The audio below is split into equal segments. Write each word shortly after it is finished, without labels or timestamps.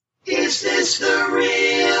is the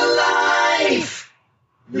real life.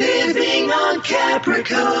 Living on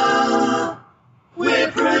Caprica.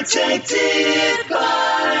 We're protected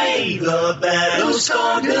by the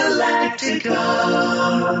Battlestar Galactica.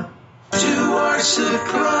 To our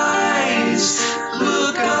surprise,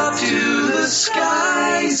 look up to the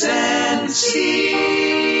skies and see.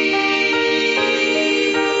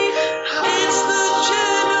 It's the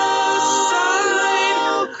genocide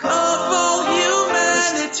of all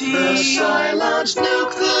humanity. The Cylons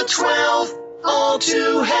nuke the 12, all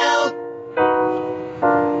to hell.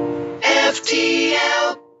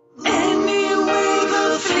 FTL. Anyway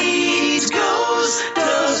the fleet goes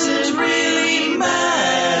doesn't really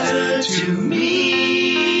matter to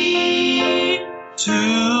me.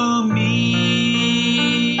 To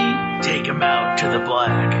me. Take him out to the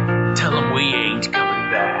black. Tell him we ain't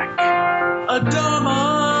coming back.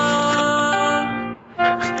 Adama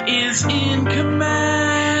is in command.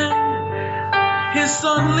 His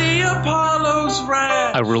son Lee Apollo's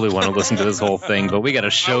wrath. I really want to listen to this whole thing, but we got a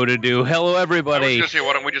show to do. Hello, everybody. I was going to say,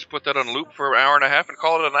 why don't we just put that on loop for an hour and a half and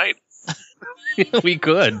call it a night? We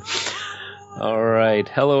could. All right.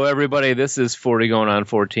 Hello, everybody. This is 40 going on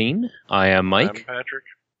 14. I am Mike. I'm Patrick.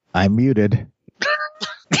 I'm muted.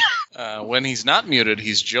 When he's not muted,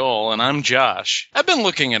 he's Joel, and I'm Josh. I've been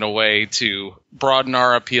looking at a way to broaden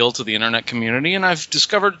our appeal to the internet community, and I've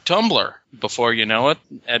discovered Tumblr. Before you know it,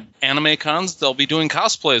 at anime cons, they'll be doing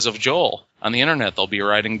cosplays of Joel. On the internet, they'll be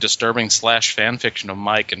writing disturbing /fanfiction of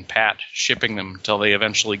Mike and Pat, shipping them until they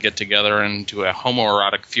eventually get together into a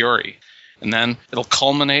homoerotic fury. And then it'll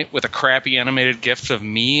culminate with a crappy animated gif of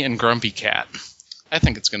me and Grumpy Cat. I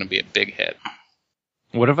think it's going to be a big hit.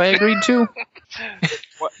 What have I agreed to?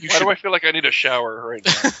 Why do I feel like I need a shower right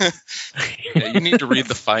now? Yeah, you need to read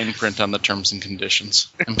the fine print on the terms and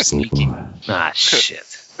conditions. I'm sneaky. Ah, shit.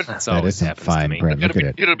 That's That always isn't happens fine to me. print. Look at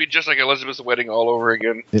it. It'll be just like Elizabeth's wedding all over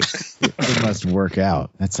again. It must work out.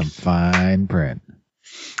 That's some fine print.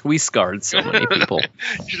 We scarred so many people.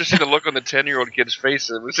 You should have seen the look on the 10-year-old kid's face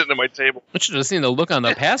that was sitting at my table. I should have seen the look on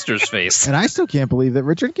the pastor's face. And I still can't believe that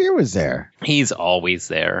Richard Gere was there. He's always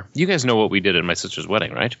there. You guys know what we did at my sister's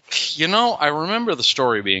wedding, right? You know, I remember the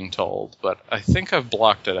story being told, but I think I've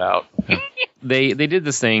blocked it out. They did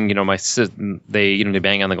this thing, you know, they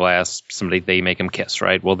bang on the glass, they make them kiss,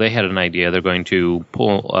 right? Well, they had an idea. They're going to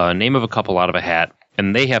pull a name of a couple out of a hat,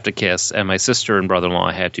 and they have to kiss, and my sister and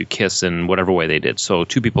brother-in-law had to kiss in whatever way they did. So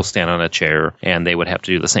two people stand on a chair, and they would have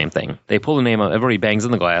to do the same thing. They pull the name out, everybody bangs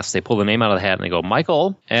in the glass, they pull the name out of the hat, and they go,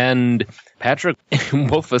 Michael, and Patrick,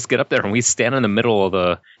 both of us get up there, and we stand in the middle of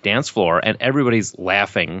the dance floor, and everybody's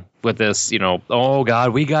laughing with this, you know, oh,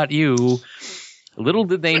 God, we got you. Little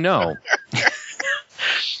did they know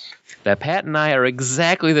that Pat and I are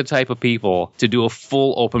exactly the type of people to do a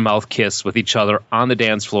full open mouth kiss with each other on the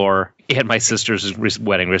dance floor at my sister's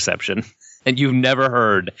wedding reception. And you've never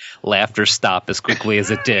heard laughter stop as quickly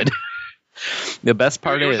as it did. The best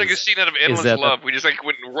part it was is, like a scene out of Endless Love. We just like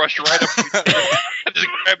went and rushed right up to you and just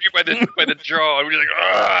grabbed you by the jaw, and we were like,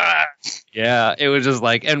 ah! Yeah, it was just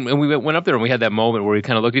like, and we went up there and we had that moment where we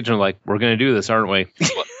kind of looked at each other like, we're going to do this, aren't we?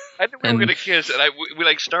 Well, I think we were going to kiss, and we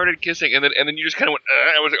like started kissing, and then you just kind of went,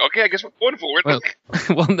 I was like, okay, I guess we're going for it.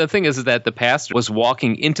 Well, the thing is that the pastor was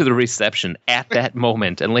walking into the reception at that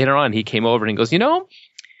moment, and later on he came over and he goes, you know,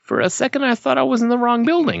 for a second I thought I was in the wrong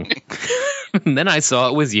building. And then I saw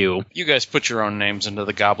it was you. You guys put your own names into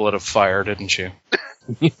the goblet of fire, didn't you?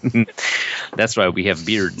 That's why we have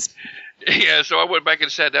beards. Yeah, so I went back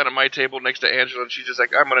and sat down at my table next to Angela, and she's just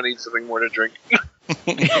like, I'm going to need something more to drink.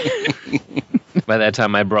 By that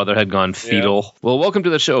time, my brother had gone fetal. Yeah. Well, welcome to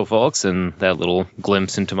the show, folks, and that little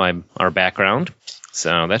glimpse into our background.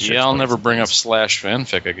 So that's I'll never bring up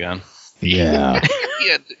 /fanfic again. Yeah.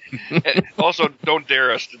 Yeah. Also, don't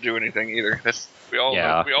dare us to do anything either. We all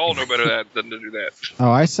know better than to do that.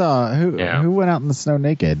 Oh, I saw who went out in the snow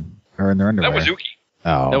naked or in their underwear. That was Uki.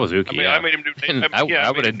 Oh, that was Uki. I mean, I made him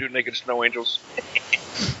do naked snow angels.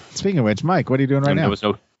 Speaking of which, Mike, what are you doing right now?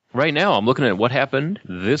 Right now, I'm looking at what happened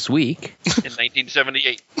this week. In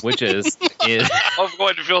 1978. Which is... I was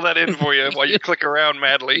going to fill that in for you while you click around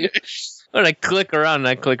madly. When I click around,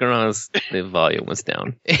 the volume was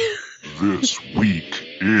down. This week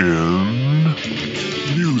in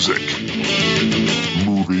music,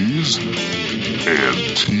 movies, and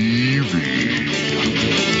TV.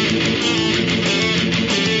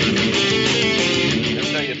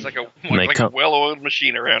 It's like a well-oiled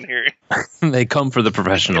machine around here. They come for the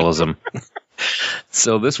professionalism.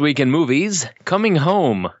 So this week in movies, Coming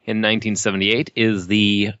Home in 1978 is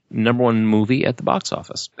the #1 movie at the box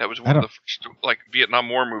office. That was one of the first Vietnam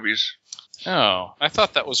War movies. Oh, I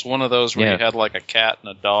thought that was one of those where you had like a cat and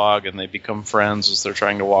a dog and they become friends as they're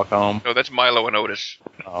trying to walk home. No, that's Milo and Otis.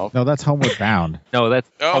 Oh. No, that's Homeward Bound. No, that's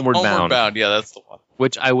Homeward Bound. Yeah, that's the one.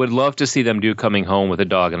 Which I would love to see them do, coming home with a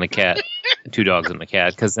dog and a cat. 2 dogs and a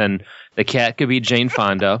cat. Because then the cat could be Jane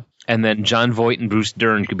Fonda, and then John Voight and Bruce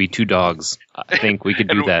Dern could be 2 dogs. I think we could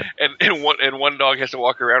do that. And one dog has to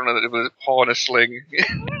walk around with his paw in a sling.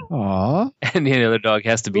 Aww. And the other dog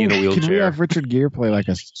has to be in a wheelchair. Can we have Richard Gere play like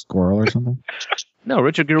a squirrel or something? No,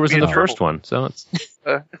 Richard Gere was in the first one, so it's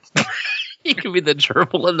he could be the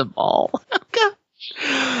gerbil in the ball.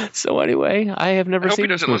 So anyway, I have never seen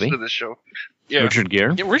this movie. Listen to this show. Yeah. Richard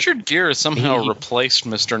Gere. Yeah, Richard Gere has somehow replaced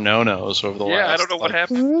Mr. No-Nos over the last. Yeah, I don't know what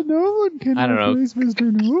happened. No one can replace Mr.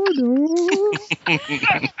 No-No.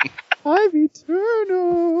 I'm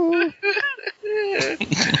eternal.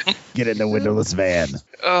 Get in the windowless van.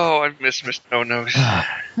 Oh, I've missed Mr. No-Nos.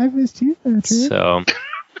 I missed you, Patrick. So,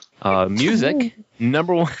 music,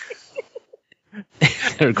 number 1.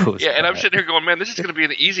 There goes. Yeah, and I'm sitting here going, man, this is going to be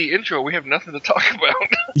an easy intro. We have nothing to talk about.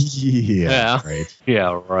 Yeah, right.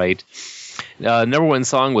 Yeah, right. Number 1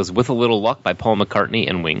 song was "With a Little Luck" by Paul McCartney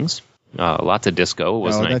and Wings. Lots of disco. It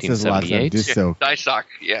was 1978. Dysock,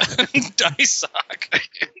 yeah. Dysock.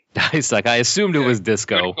 Dysock. I assumed it was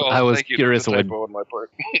disco. I was curious what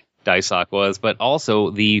Dysock was. But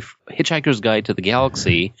also, the Hitchhiker's Guide to the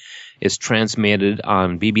Galaxy is transmitted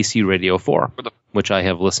on BBC Radio 4, which I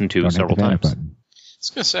have listened to several times. I was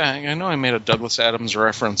going to say, I know I made a Douglas Adams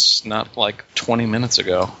reference not like 20 minutes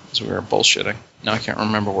ago as we were bullshitting. Now I can't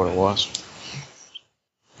remember what it was.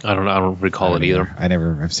 I don't recall it either. I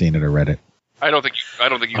never have seen it or read it. I don't think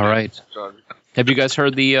you All right. Have you guys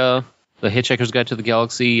heard the Hitchhiker's Guide to the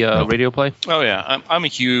Galaxy radio play? Oh yeah, I'm a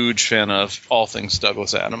huge fan of all things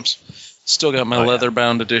Douglas Adams. Still got my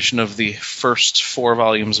leather-bound edition of the first 4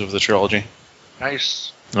 volumes of the trilogy.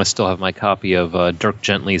 Nice. I still have my copy of Dirk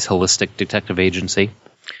Gently's Holistic Detective Agency,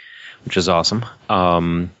 which is awesome.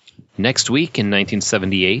 Next week in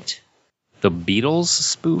 1978, the Beatles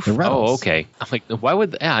spoof. Oh, okay. I'm like, why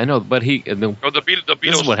would? Yeah, I know, but he. The Beatles.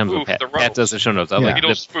 This is what happens with Pat. Pat does the show notes. I'm like,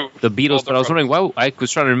 the Beatles. But I was wondering why. I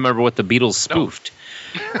was trying to remember what the Beatles spoofed.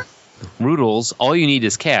 Rudels, All You Need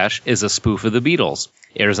Is Cash is a spoof of the Beatles.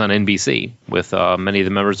 Airs on NBC with many of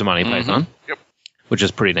the members of Monty Python. Yep. Which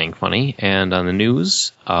is pretty dang funny. And on the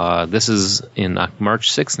news, this is in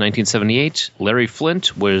March 6, 1978, Larry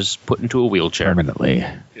Flint was put into a wheelchair. Permanently.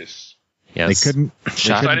 Yes. They couldn't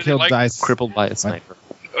kill Dice. Crippled by a sniper.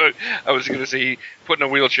 I was going to say he put in a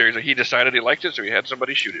wheelchair. He decided he liked it, so he had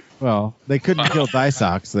somebody shoot him. Well, they couldn't kill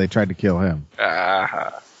Dysock, so they tried to kill him.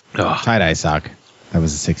 Tie-dye sock. That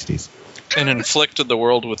was the 60s. And inflicted the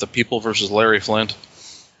world with the People versus Larry Flint.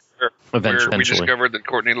 Where we discovered that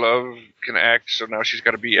Courtney Love can act, so now she's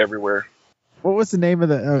got to be everywhere. What was the name of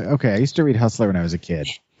the... okay, I used to read Hustler when I was a kid.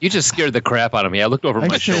 You just scared the crap out of me. I looked over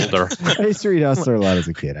my shoulder. I used to read Hustler a lot as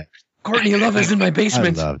a kid. Courtney Love is in my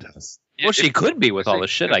basement. I loved Hustler. Well, she could be with all the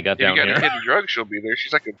shit I got down here. If you got hidden drugs, she'll be there.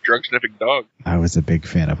 She's like a drug-sniffing dog. I was a big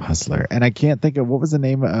fan of Hustler. And I can't think of... what was the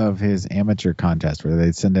name of his amateur contest where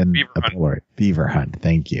they'd send in a Polaroid? Beaver Hunt.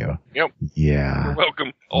 Thank you. Yep. Yeah. You're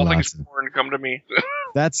welcome. All things porn come to me.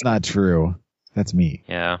 That's not true. That's me.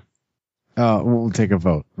 Yeah. Oh, we'll take a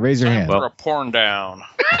vote. Raise your hand. For a porn down.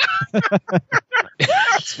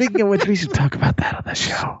 Speaking of which, we should talk about that on the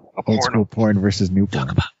show. Old school porn versus new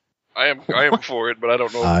porn. I am for it, but I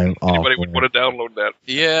don't know if anybody would want to download that.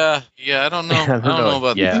 Yeah, I don't know. I don't know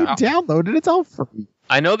about that. You can download it. It's all free.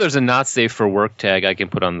 I know there's a not safe for work tag I can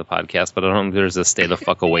put on the podcast, but I don't know if there's a stay the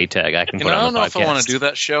fuck away tag I can put on the podcast. I don't know if I want to do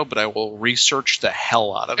that show, but I will research the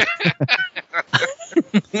hell out of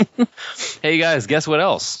it. Hey guys, guess what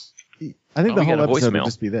else? I think the whole episode would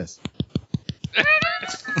just be this.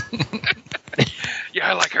 Yeah,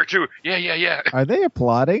 I like her too. Yeah. Are they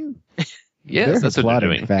applauding? Yes, that's what they're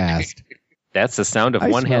doing. Fast. That's the sound of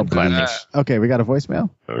one hand clapping. Okay, we got a voicemail.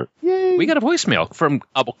 Yay! We got a voicemail from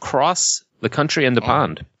across the country and the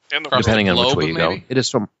pond, depending on which way you go. It is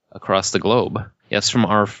from across the globe. Yes, from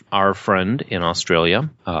our friend in Australia,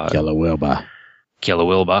 Killawilba,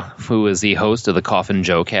 who is the host of the Coffin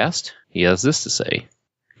Joe Cast. He has this to say: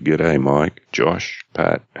 "G'day, Mike, Josh,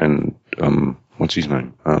 Pat, and what's his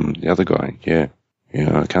name? The other guy. Yeah,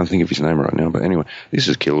 I can't think of his name right now. But anyway, this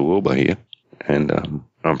is Killawilba here, and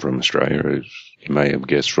I'm from Australia, as you may have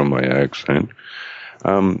guessed from my accent.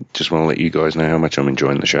 Just want to let you guys know how much I'm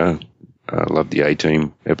enjoying the show. I love the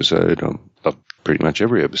A-Team episode. I love pretty much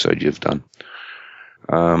every episode you've done.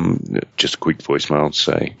 Just a quick voicemail to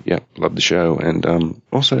say, love the show, and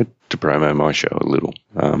also to promo my show a little.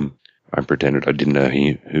 I pretended I didn't know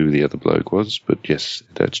who the other bloke was, but yes,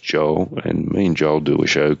 that's Joel, and me and Joel do a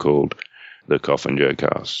show called the Coffin Joe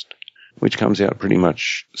Cast, which comes out pretty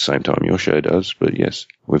much the same time your show does. But yes,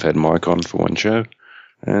 we've had Mike on for one show,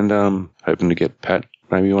 and hoping to get Pat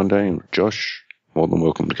maybe one day, and Josh, more than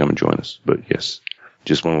welcome to come and join us. But yes,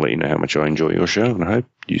 just want to let you know how much I enjoy your show, and I hope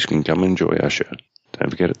you can come and enjoy our show. Don't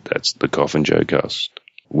forget it, that's the Coffin Joe Cast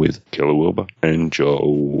with Killer Wilbur and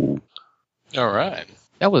Joe. All right.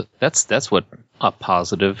 That's what a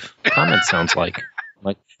positive comment sounds like.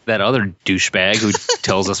 Like that other douchebag who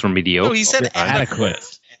tells us we're mediocre. No, he said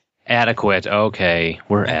adequate. Adequate. Okay,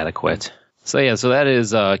 we're adequate. So yeah, so that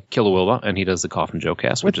is Killer Wilbur, and he does the Coffin Joe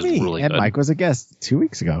Cast, which is really and good. Mike was a guest 2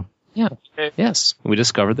 weeks ago. Yeah. Yes. We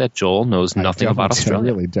discovered that Joel knows nothing about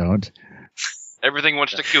Australia. I really don't. Everything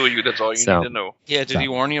wants to kill you. That's all you need to know. Yeah, did he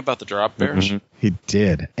warn you about the drop bears? Mm-hmm. He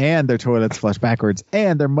did. And their toilets flush backwards,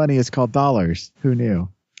 and their money is called dollars. Who knew?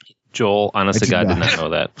 Joel, honest to God, did not know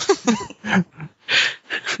that. that.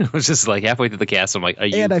 It was just like halfway through the cast, I'm like, are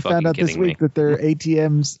you And I fucking found out this kidding week me? that their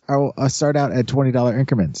ATMs start out at $20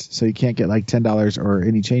 increments. So you can't get like $10 or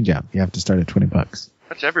any change out. You have to start at $20.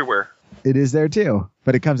 That's everywhere. It is there too,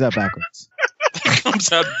 but it comes out backwards. It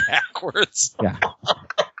comes out backwards. Yeah.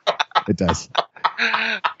 It does.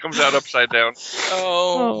 Comes out upside down.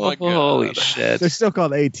 Oh my god. Holy shit. They're still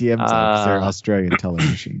called ATMs because they're Australian teller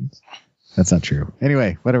machines. That's not true.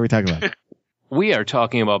 Anyway, what are we talking about? We are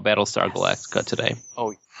talking about Battlestar Galactica today.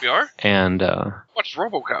 Oh, we are? And What's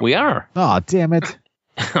RoboCop? we are. Oh, damn it.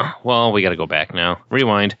 Well, we got to go back now.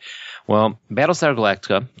 Rewind. Well, Battlestar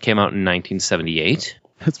Galactica came out in 1978.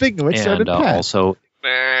 Speaking of which, so did Pat. Also,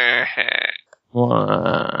 Battlestar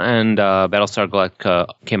Galactica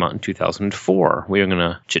came out in 2004. We are going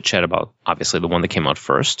to chit-chat about, obviously, the one that came out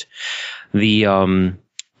first. The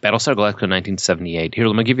Battlestar Galactica 1978. Here,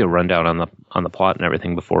 let me give you a rundown on the plot and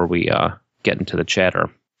everything before we get into the chatter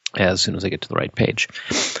as soon as I get to the right page.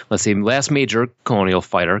 Let's see. Last major colonial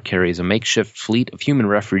fighter carries a makeshift fleet of human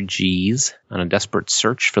refugees on a desperate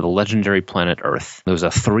search for the legendary planet Earth. There was a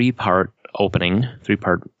three-part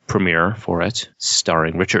premiere for it,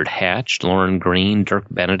 starring Richard Hatch, Lauren Green, Dirk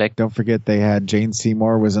Benedict. Don't forget they had Jane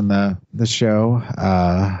Seymour was in the show.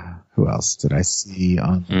 Who else did I see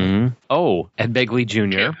on? Mm-hmm. Oh, Ed Begley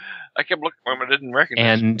Jr. I kept looking for him. I didn't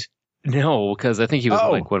recognize him. And no, because I think he was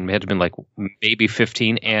like when we had to been like maybe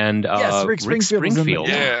 15. And yes, Rick Springfield.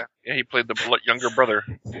 Yeah, he played the younger brother,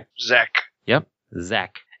 Zach. Yep,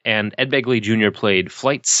 Zach. And Ed Begley Jr. played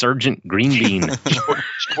Flight Sergeant Greenbean.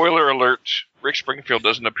 Spoiler alert: Rick Springfield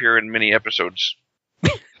doesn't appear in many episodes.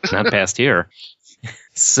 Not past here.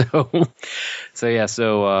 So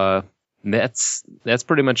that's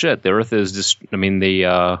pretty much it. The Earth is the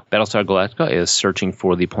Battlestar Galactica is searching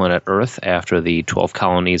for the planet Earth after the 12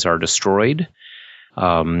 colonies are destroyed.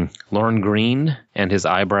 Lauren Green and his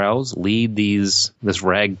eyebrows lead this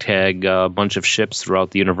ragtag bunch of ships throughout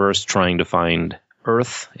the universe trying to find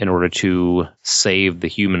Earth in order to save the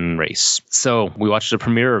human race. So we watched the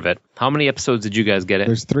premiere of it. How many episodes did you guys get?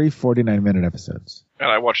 There's 3 49-minute episodes. And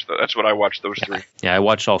I watched that's what I watched, those 3. Yeah, I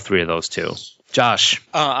watched all 3 of those too. Josh.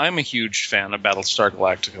 I'm a huge fan of Battlestar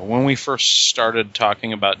Galactica. When we first started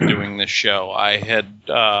talking about doing this show, I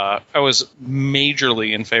was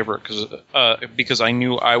majorly in favor because I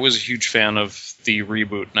knew I was a huge fan of the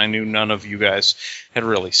reboot, and I knew none of you guys had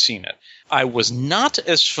really seen it. I was not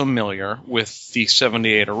as familiar with the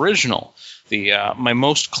 78 original. My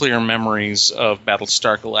most clear memories of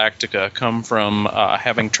Battlestar Galactica come from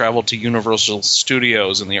having traveled to Universal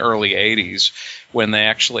Studios in the early 80s when they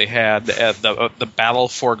actually had the Battle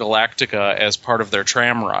for Galactica as part of their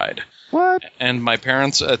tram ride. What? And my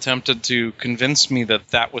parents attempted to convince me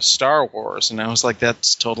that was Star Wars, and I was like,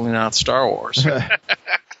 that's totally not Star Wars.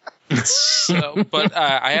 But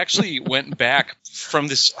I actually went back from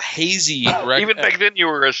this hazy... Even back then you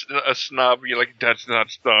were a snob. You're like, that's not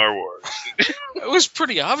Star Wars. It was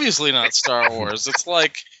pretty obviously not Star Wars. It's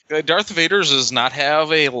like Darth Vader does not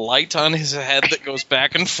have a light on his head that goes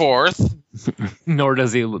back and forth. Nor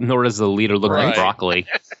does the leader look like broccoli.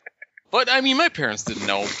 But, I mean, my parents didn't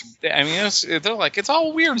know. I mean, they're like, it's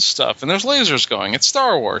all weird stuff, and there's lasers going. It's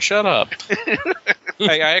Star Wars. Shut up.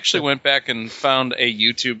 I actually went back and found a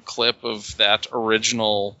YouTube clip of that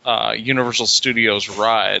original Universal Studios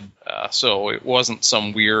ride, so it wasn't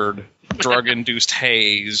some weird drug-induced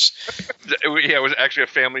haze. Yeah, it was actually a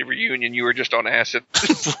family reunion. You were just on acid.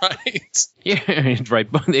 Right. Yeah, right.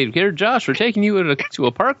 Here, Josh, we're taking you to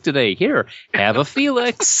a park today. Here, have a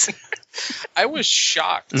Felix. I was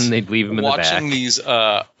shocked and they'd leave him in watching the back. These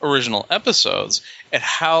original episodes at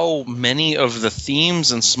how many of the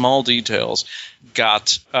themes and small details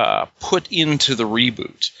got put into the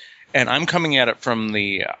reboot. And I'm coming at it from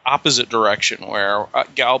the opposite direction, where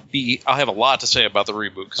I'll have a lot to say about the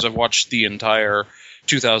reboot because I've watched the entire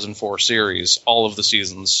 2004 series, all of the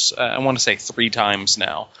seasons. I want to say 3 times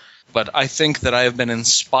now. But I think that I have been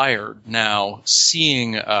inspired now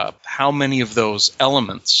seeing how many of those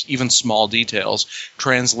elements, even small details,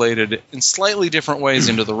 translated in slightly different ways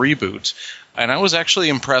into the reboot. And I was actually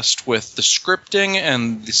impressed with the scripting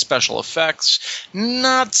and the special effects,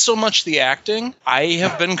 not so much the acting. I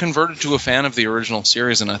have been converted to a fan of the original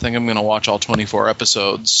series, and I think I'm going to watch all 24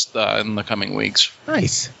 episodes in the coming weeks.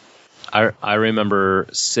 Nice. I remember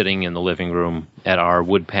sitting in the living room at our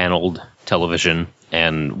wood-paneled television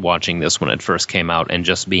and watching this when it first came out and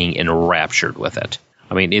just being enraptured with it.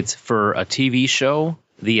 I mean, it's for a TV show,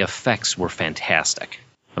 the effects were fantastic.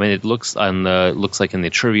 I mean, it looks like in the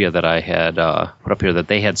trivia that I had put up here that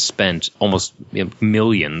they had spent almost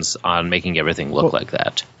millions on making everything look like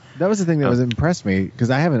that. That was the thing that was impressed me, because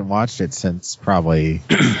I haven't watched it since probably,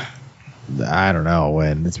 I don't know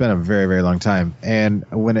when. It's been a very, very long time. And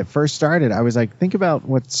when it first started, I was like, think about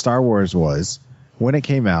what Star Wars was when it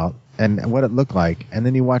came out and what it looked like. And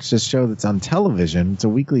then you watch this show that's on television. It's a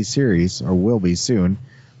weekly series, or will be soon.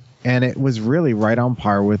 And it was really right on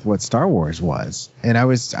par with what Star Wars was. And I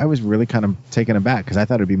was really kind of taken aback because I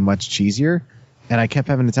thought it'd be much cheesier. And I kept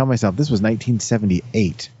having to tell myself this was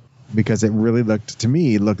 1978 because it really looked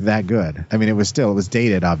that good. I mean, it was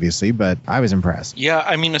dated, obviously, but I was impressed. Yeah,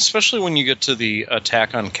 I mean, especially when you get to the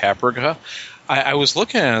attack on Caprica, I was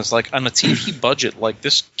looking at it as like on a TV budget, like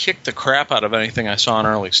this kicked the crap out of anything I saw in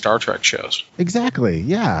early Star Trek shows. Exactly.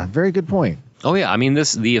 Yeah. Very good point. Oh yeah, I mean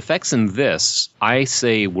the effects in this, I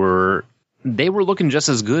say were looking just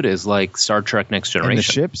as good as like Star Trek Next Generation. And the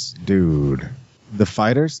ships, dude, the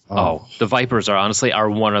fighters. Oh, the Vipers are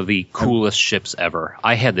one of the coolest ships ever.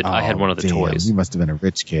 I had one of the toys. You must have been a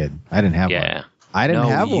rich kid. I didn't have one. I didn't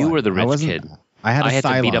have one. You were the rich kid. I had a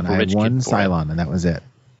Cylon. To beat up a rich I had one kid for Cylon, and that was it.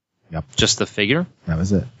 Yep. Just the figure? That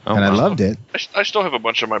was it. Oh, and wow. I loved it. I still have a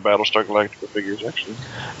bunch of my Battlestar Galactica figures, actually.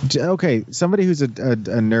 Okay, somebody who's a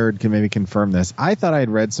nerd can maybe confirm this. I thought I had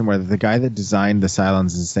read somewhere that the guy that designed the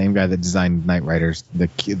Cylons is the same guy that designed Knight Riders, the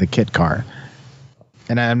kit car.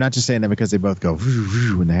 And I'm not just saying that because they both go woo,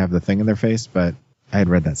 woo, when they have the thing in their face, but I had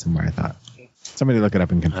read that somewhere, I thought. Somebody look it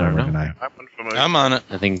up and confirm it tonight. I'm on it.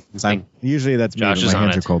 I think usually that's me. Josh My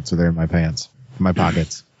hands it. are cold, so they're in my pants, in my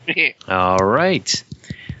pockets. All right.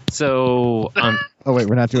 So, oh wait,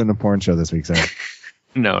 we're not doing the porn show this week, sorry.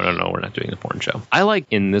 No, we're not doing the porn show. I like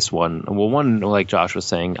in this one, like Josh was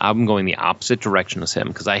saying, I'm going the opposite direction as him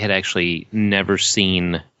because I had actually never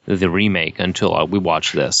seen the remake until we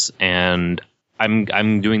watched this, and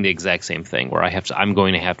I'm doing the exact same thing where I'm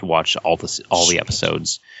going to have to watch all the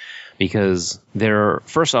episodes because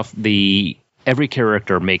first off, every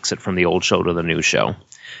character makes it from the old show to the new show.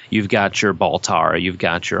 You've got your Baltar, you've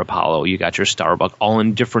got your Apollo, you got your Starbuck, all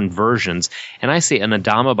in different versions. And I say an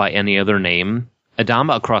Adama by any other name.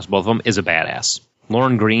 Adama across both of them is a badass.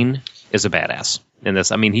 Lauren Green is a badass in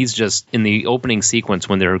this. I mean, he's just in the opening sequence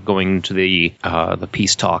when they're going to the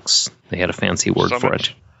peace talks. They had a fancy word for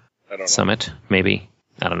it. I don't know. Summit, maybe.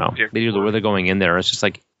 I don't know. The Where they're going in there, it's just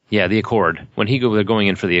like, yeah, the Accord. When they're going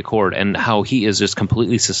in for the Accord, and how he is just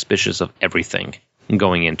completely suspicious of everything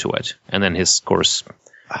going into it. And then his course.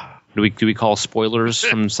 Do we call spoilers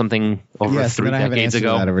from something over 3 decades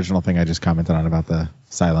ago? That original thing I just commented on about the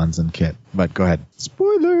Cylons and Kit. But go ahead.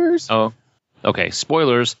 Spoilers. Oh, okay.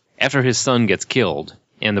 Spoilers. After his son gets killed,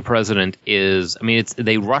 and the president is, I mean,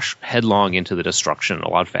 they rush headlong into the destruction a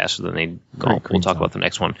lot faster than they go. We'll talk about the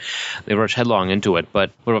next one. They rush headlong into it.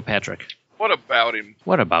 But what about Patrick? What about him?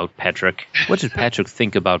 What about Patrick? What did Patrick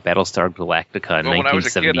think about Battlestar Galactica in 1978? When I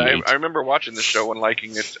was a kid, I remember watching this show and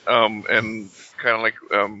liking it, and kind of like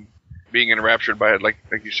being enraptured by it, like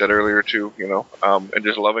you said earlier too, and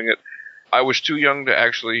just loving it. I was too young to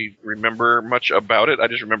actually remember much about it. I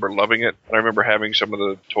just remember loving it. I remember having some of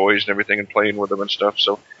the toys and everything and playing with them and stuff.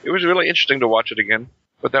 So it was really interesting to watch it again.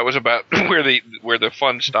 But that was about where the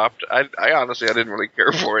fun stopped. I honestly didn't really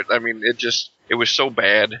care for it. I mean, it was so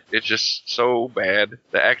bad. It's just so bad.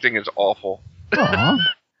 The acting is awful. Aww.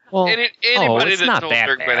 Well, anybody it's that not told that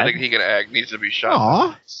Dirk bad. Benedict he can act needs to be shot.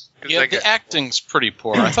 Aww. Yeah, the acting's pretty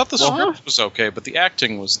poor. I thought the script was okay, but the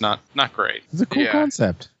acting was not great. It's a cool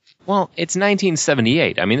concept. Well, it's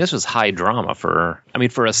 1978. I mean, this was high drama for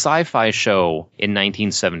a sci-fi show in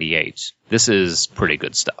 1978. This is pretty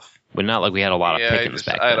good stuff. But not like we had a lot of pickings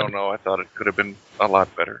back then. I don't know. I thought it could have been a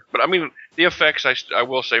lot better. But I mean, the effects, I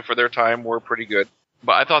will say, for their time were pretty good.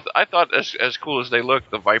 But I thought as cool as they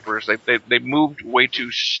looked, the Vipers, they moved way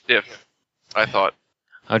too stiff. I thought.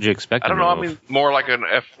 How'd you expect? I don't him know. to I move? mean, more like an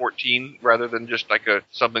F-14 rather than just like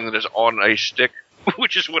something that is on a stick,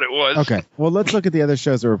 which is what it was. Okay, well, let's look at the other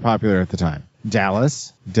shows that were popular at the time.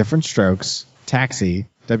 Dallas, Different Strokes, Taxi,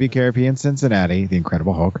 WKRP in Cincinnati, The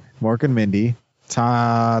Incredible Hulk, Mork and Mindy,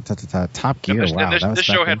 Top Gear. And Wow, that was this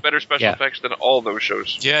show back had then. better special Yeah. effects than all those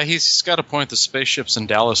shows. Yeah, he's got a point. The spaceships in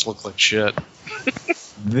Dallas look like shit.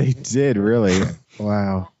 They did, really.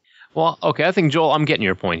 Wow. Well, okay, I think, Joel, I'm getting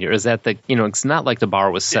your point here, is that it's not like the bar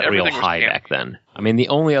was set Yeah, real everything was high campy. back then. I mean, the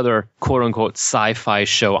only other quote-unquote sci-fi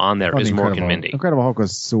show on there Well, is The Mork and Incredible- Mindy. Incredible Hulk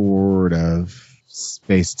was sort of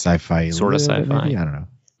space sci-fi. Sort of little bit, sci-fi. maybe? I don't know.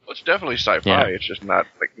 Well, it's definitely sci-fi. Yeah. It's just not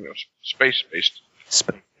like space-based.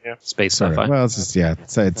 Yeah. Space Sort of. sci-fi. Well, it's just, yeah.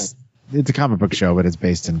 It's a comic book show, but it's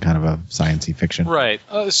based in kind of a science-y fiction. Right.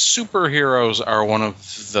 Superheroes are one of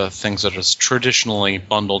the things that is traditionally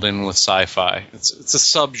bundled in with sci-fi. It's a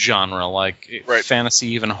subgenre, like Right. fantasy,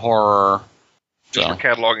 even horror. Just So, for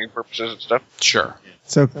cataloging purposes and stuff. sure.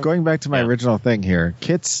 So going back to my Yeah. original thing here,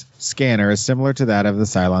 Kit's scanner is similar to that of the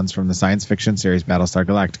Cylons from the science fiction series Battlestar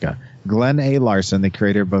Galactica. Glenn A. Larson, the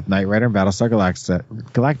creator of both Knight Rider and Battlestar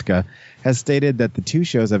Galactica, has stated that the two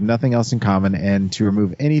shows have nothing else in common, and to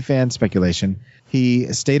remove any fan speculation,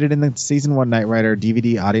 he stated in the Season 1 Knight Rider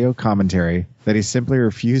DVD audio commentary that he simply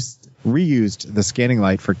reused the scanning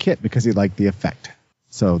light for Kit because he liked the effect.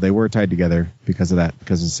 So they were tied together because of that,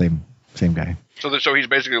 because of the same guy. So he's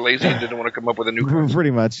basically lazy and didn't want to come up with a new concept. Pretty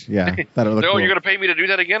much, yeah. Thought it looked Oh, cool. you're going to pay me to do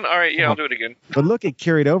that again? All right, yeah, I'll do it again. But look, it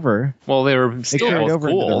carried over. Well, they were It still carried both over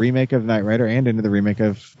into the cool. remake of Knight Rider and into the remake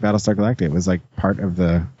of Battlestar Galactica. It was like part of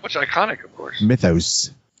the What's iconic, of course. mythos.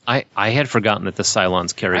 I had forgotten that the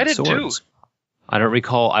Cylons carried I did swords. too. I don't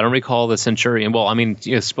recall the Centurion. Well, I mean,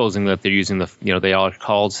 supposing that they're using they all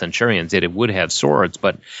called Centurions, it would have swords.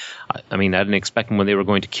 But I mean, I didn't expect them when they were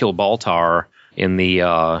going to kill Baltar in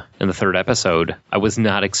the third episode. I was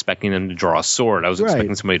not expecting them to draw a sword. I was Right.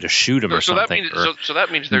 expecting somebody to shoot him or So that something. means so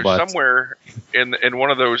that means there's but- somewhere in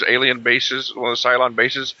one of those alien bases, one of the Cylon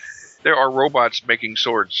bases, there are robots making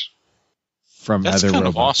swords. From That's other kind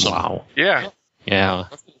of robots. awesome. Wow. Yeah. Yeah.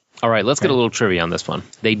 All right, let's get a little trivia on this one.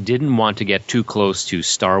 They didn't want to get too close to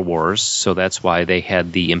Star Wars, so that's why they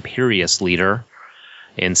had the Imperious leader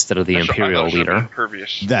instead of the I thought Imperial it should have been leader.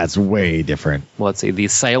 Impervious. That's way different. Well, let's see. The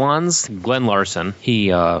Cylons, Glenn Larson,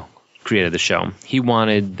 he created the show. He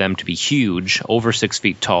wanted them to be huge, over 6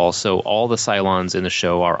 feet tall, so all the Cylons in the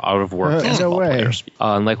show are out of work No basketball way. players.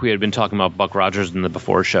 And like we had been talking about Buck Rogers in the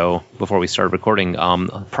before we started recording,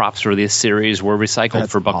 props for this series were recycled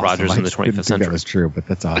That's for Buck awesome. Rogers in the I didn't 25th think century. that was true, but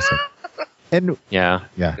that's awesome. And Yeah.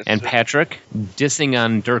 yeah, And Patrick, dissing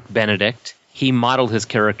on Dirk Benedict, he modeled his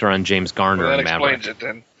character on James Garner Well, that in Maverick. explains it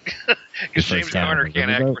then. Because The James first time Garner I can't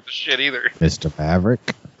remember act that. worth the shit either. Mr.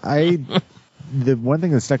 Maverick. The one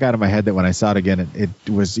thing that stuck out of my head that when I saw it again, it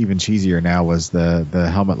was even cheesier now was the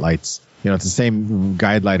helmet lights. It's the same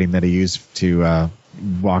guide lighting that he used to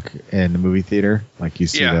walk in the movie theater. Like you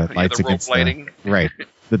see the lights the rope against lighting. right,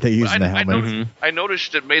 that they use in the I helmet. noticed, I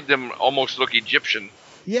noticed it made them almost look Egyptian.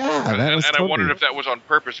 Yeah, that and was I totally. wondered if that was on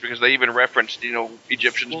purpose because they even referenced,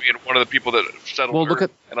 Egyptians being one of the people that settled Well, look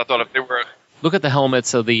Earth. And I thought if they were... Look at the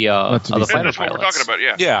helmets of the Not to be fighter That's what we're pilots. talking about,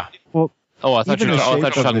 yeah. Yeah. Oh, I thought you Even were the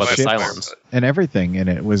shape talking of about the ships Cylons. and everything in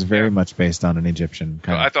it was very much based on an Egyptian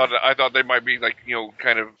kind I of. thought they might be like,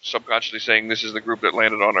 kind of subconsciously saying this is the group that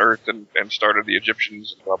landed on Earth and started the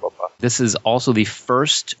Egyptians and blah, blah, blah. This is also the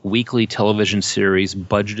first weekly television series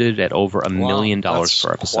budgeted at over $1 million That's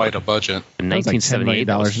per episode. quite a budget. In That was like $10 1978,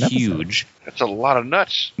 that was million an episode. huge. That's a lot of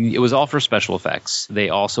nuts. It was all for special effects. They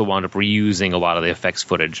also wound up reusing a lot of the effects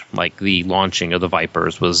footage. Like the launching of the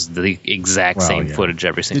Vipers was the exact Well, same yeah. footage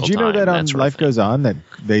every single Did you time. know that on sort of Life thing. Goes On that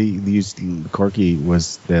they used Corky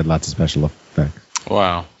they had lots of special effects.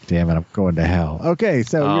 Wow. Damn it, I'm going to hell. Okay,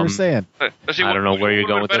 so you were saying See, I don't know where you're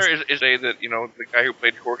going with better is say that, the guy who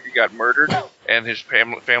played Corky got murdered and his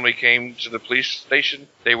family came to the police station.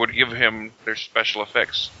 They would give him their special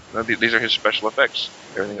effects. These are his special effects.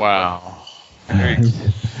 Everything Wow.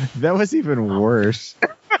 that was even worse.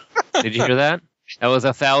 Did you hear that? That was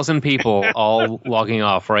 1,000 people all logging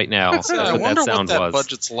off right now. That's I what wonder that sound what that was.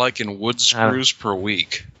 budget's like in wood screws per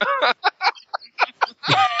week.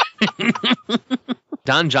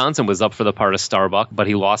 Don Johnson was up for the part of Starbuck, but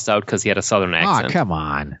he lost out because he had a southern Ah, accent. come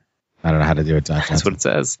on. I don't know how to do it, Josh. That's what it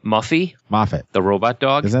says. Muffy, Moffat. the robot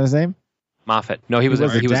dog. Is that his name? Moffat. No, he was a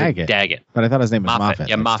Daggett. Daggett. But I thought his name was Moffat. Moffat.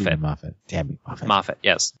 Yeah, like Moffat. Stephen Moffat. Damn you, Moffat. Moffat,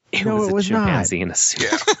 yes. It No, was it a was not. chimpanzee in a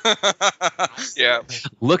suit. Yeah.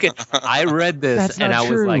 Look at, I read this That's and not I was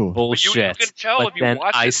true. like, But You bullshit. can tell But if you then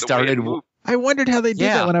watch I it, the way started, it moved. I wondered how they did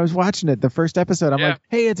Yeah. that when I was watching it. The first episode, I'm Yeah. like,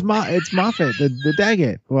 hey, it's Moffat, the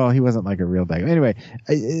Daggett. Well, he wasn't like a real Daggett. Anyway,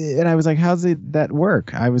 and I was like, how's that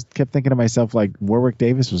work? I kept thinking to myself, like, Warwick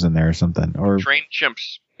Davis was in there or something. Or Trained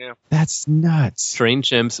chimps. Yeah. that's nuts. Trained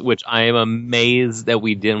chimps, which I am amazed that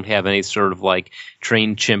we didn't have any sort of like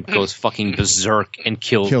trained chimp goes fucking berserk and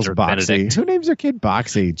kills Kills Dirk Boxy. Benedict. Who names their kid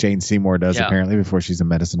Boxy? Jane Seymour does, Yeah. apparently, before she's a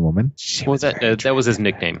medicine woman. What was that? That was his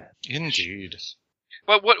nickname. Indeed.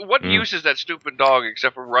 But what Mm. use is that stupid dog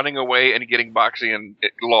except for running away and getting Boxy and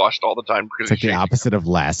lost all the time? It's like the opposite of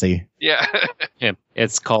Lassie. Yeah, Yeah,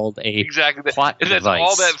 it's called a exactly. plot That's device.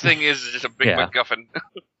 all that thing is just a big Yeah. MacGuffin.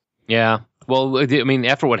 Yeah. Well, I mean,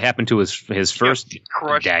 after what happened to his first Crushed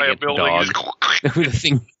by a Daggett building. dog, the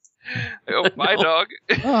thing. Oh, my dog.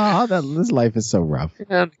 Oh, this life is so rough.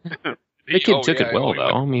 The kid took it well, though.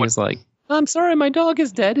 I mean, he's like, "I'm sorry, my dog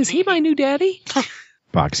is dead. Is he my new daddy?"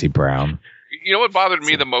 Boxy Brown. You know what bothered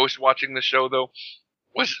me the most watching the show though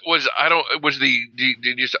was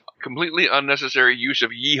the just completely unnecessary use of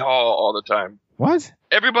yeehaw all the time. What?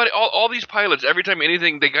 Everybody, all these pilots, every time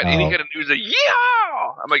anything they got any Oh. kind of news, they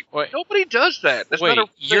yeehaw. I'm like, Wait. nobody does that. That's Wait, not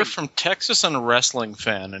a you're thing. from Texas and a wrestling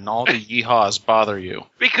fan, and all the yeehaws bother you.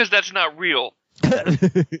 Because that's not real.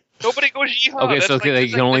 Nobody goes yeehaw. Okay, That's so they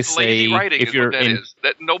that's can only that's lazy say writing if is you're what that in- is.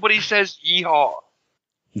 That nobody says yeehaw.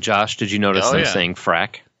 Josh, did you notice Oh, them yeah. saying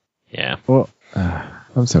frack? Yeah. Well,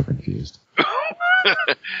 I'm so confused.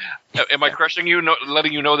 Am I crushing you?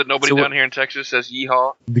 Letting you know that nobody So what- down here in Texas says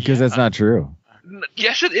yeehaw? Because that's not true.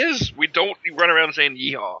 Yes, it is. We don't run around saying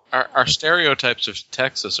yeehaw. Our stereotypes of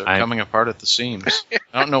Texas are coming apart at the seams.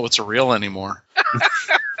 I don't know what's real anymore.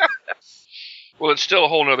 Well, it's still a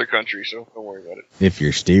whole nother country, so don't worry about it. If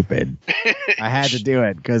you're stupid. I had to do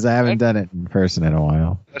it because I haven't done it in person in a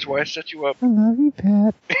while. That's why I set you up. I love you,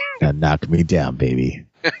 Pat. Now knock me down, baby.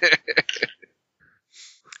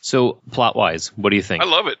 So, plot-wise, what do you think? I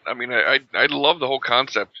love it. I mean, I love the whole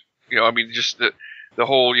concept. You know, I mean, just the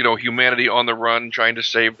whole, you know, humanity on the run, trying to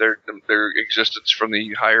save their existence from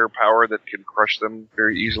the higher power that can crush them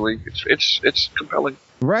very easily. It's compelling.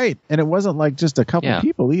 Right. And it wasn't like just a couple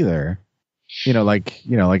people either. You know, like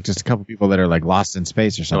just a couple people that are like lost in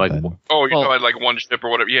space or Like, something. Oh, you Well, know, like one ship or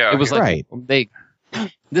whatever. Yeah, It was like Right.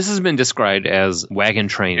 this has been described as wagon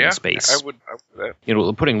train yeah, in space. I would that. You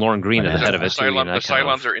know, putting Lauren Green at the head of it, too, you know, The that kind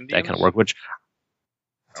Cylons of- are that Indians. kind of work. Which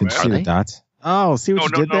Did you Are see the they? dots? Oh, see what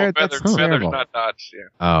you did there? That's feathers, terrible. not dots.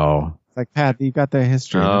 Yeah. Oh. It's like, Pat, you got the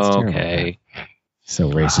history. That's terrible, okay. Pat.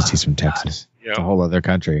 So racist. He's from Texas. Yeah. It's a whole other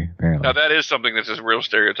country, apparently. Now that is something that's a real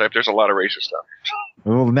stereotype. There's a lot of racist stuff.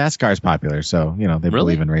 Well, NASCAR's popular, so, you know, they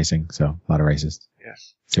Really? believe in racing, so a lot of racists.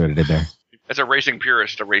 Yes. See what I did there? As a racing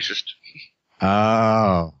purist, a racist.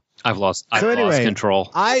 Oh. I've lost anyway,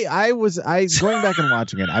 control. I was going back and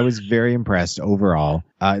watching it. I was very impressed overall.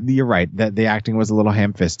 You're right that the acting was a little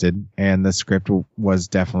ham-fisted, and the script was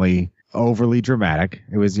definitely overly dramatic.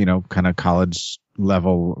 It was, you know, kind of college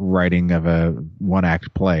level writing of a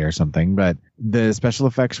one-act play or something. But the special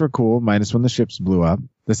effects were cool, minus when the ships blew up.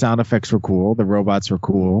 The sound effects were cool. The robots were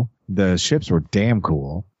cool. The ships were damn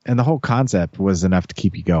cool. And the whole concept was enough to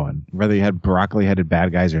keep you going, whether you had broccoli-headed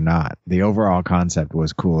bad guys or not. The overall concept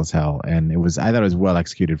was cool as hell, and I thought it was well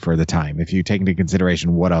executed for the time. If you take into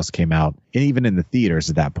consideration what else came out, even in the theaters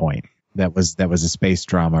at that point, that was a space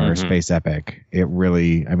drama or a space epic. It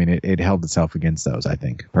really, I mean, it held itself against those, I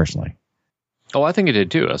think, personally. Oh, I think it did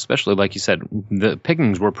too. Especially like you said, the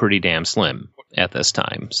pickings were pretty damn slim at this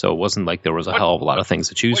time, so it wasn't like there was a hell of a lot of things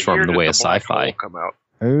to choose What from year in the did way of the Black sci-fi. Hole come out?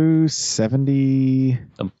 Oh, 70.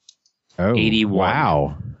 Oh, 81.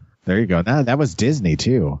 Wow. There you go. That was Disney,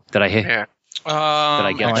 too. Did I hit? Yeah.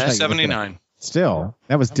 I get Oh, I that? thought you were 79. Still,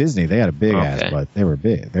 that was Disney. They had a big ass Okay. butt. They were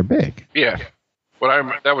big. They're big. Yeah.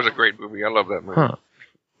 That was a great movie. I love that movie. Huh.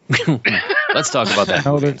 Let's talk about that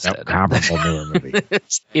No, movie they're instead. comparable newer movie.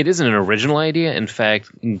 It isn't an original idea. In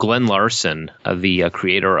fact, Glenn Larson, the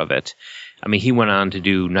creator of it, I mean, he went on to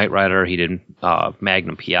do Knight Rider. He did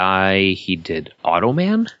Magnum PI. He did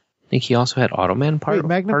Automan. I think he also had Automan part Wait,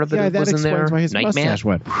 Magnum, of it yeah, that was in explains there. why his Nightman. mustache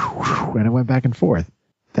went and it went back and forth.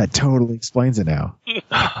 That totally explains it now.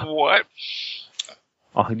 What?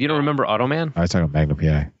 Oh, you don't remember Automan? I was talking about Magnum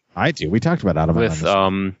PI. I do. We talked about Automan. With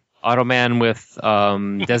Automan with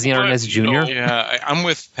Desi Arnaz Jr. Yeah, I'm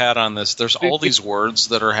with Pat on this. There's all these words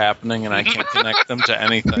that are happening, and I can't connect them to we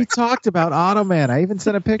anything. talked about Automan. I even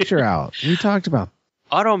sent a picture out. We talked about.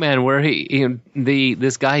 Automan, where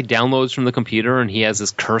this guy downloads from the computer and he has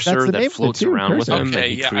this That's cursor the name that of it, floats too, around with cursor. him. and Okay,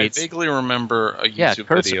 he yeah, creates, I vaguely remember a Yeah, YouTube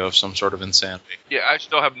cursor. video of some sort of insanity. Yeah, I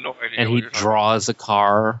still have no idea. and what he you're talking draws a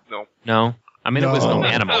car. No. No? I mean, it was No. no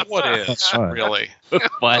animal. What is, What? really?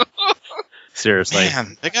 But Seriously.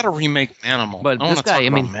 Man, they got to remake Manimal. But I want this to talk guy, I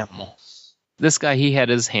about mean- Manimal. This guy, he had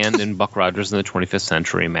his hand in Buck Rogers in the 25th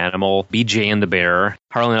Century, Manimal, BJ and the Bear.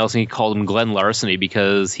 Harlan Ellison, he called him Glenn Larceny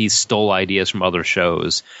because he stole ideas from other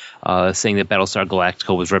shows, saying that Battlestar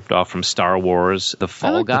Galactica was ripped off from Star Wars. The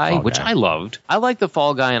Fall like The Guy, Fall which Guy. I loved. I liked The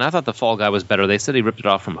Fall Guy, and I thought The Fall Guy was better. They said he ripped it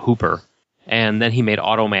off from Hooper. And then he made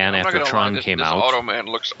Automan I'm not after gonna Tron lie, came this out. Automan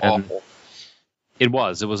looks And- awful. It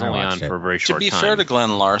was I only on watched it. for a very To short be time. fair to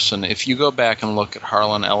Glenn Larson, if you go back and look at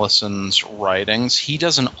Harlan Ellison's writings, he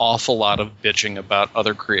does an awful lot of bitching about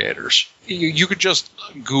other creators. You could just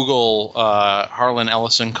Google Harlan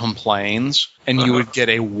Ellison complains, and you would get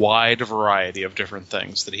a wide variety of different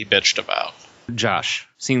things that he bitched about. Josh,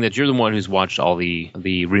 seeing that you're the one who's watched all the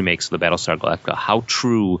remakes of the Battlestar Galactica, how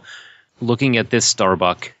true, looking at this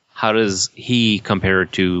Starbuck, how does he compare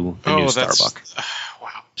to the new Starbuck? Wow.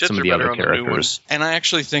 Tits Some are of the better other on the new one. characters. And I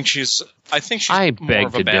actually think she's I more beg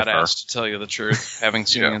of a to differ. badass, to tell you the truth, having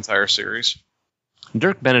seen Yeah. the entire series.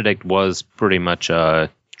 Dirk Benedict was pretty much a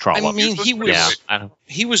trollop. I mean, he was yeah, I don't,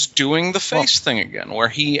 he was doing the face thing again, where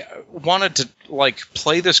he wanted to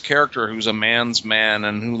play this character who's a man's man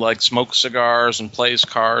and who smokes cigars and plays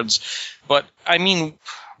cards. But I mean,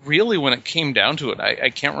 really, when it came down to it, I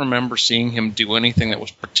can't remember seeing him do anything that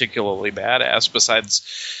was particularly badass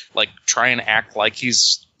besides try and act like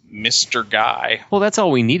he's Mr. Guy. well, that's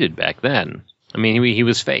all we needed back then. I mean, he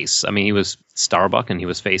was face. I mean, he was Starbuck and he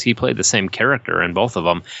was face. He played the same character in both of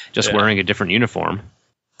them, just Yeah. wearing a different uniform.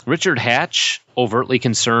 Richard Hatch, overtly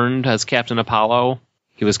concerned as Captain Apollo.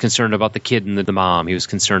 He was concerned about the kid and the mom. He was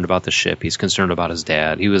concerned about the ship. He's concerned about his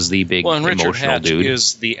dad. He was the big Well, and Richard emotional Hatch dude.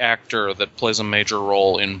 is the actor that plays a major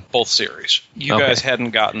role in both series. You Okay. guys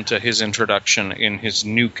hadn't gotten to his introduction in his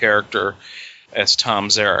new character as Tom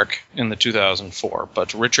Zarek in the 2004,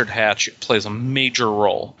 but Richard Hatch plays a major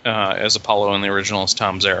role as Apollo in the original as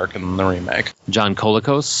Tom Zarek in the remake. John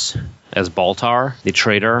Colicos as Baltar, the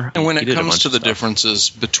traitor. And when He it did a comes bunch to of the stuff. differences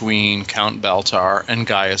between Count Baltar and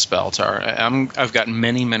Gaius Baltar, I've got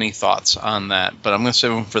many, many thoughts on that, but I'm going to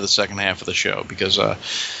save them for the second half of the show because,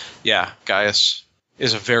 Gaius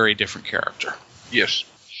is a very different character. Yes.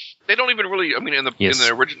 They don't even really. I mean, in the Yes.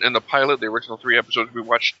 in the pilot, the original 3 episodes we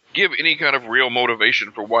watched, give any kind of real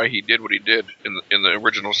motivation for why he did what he did in the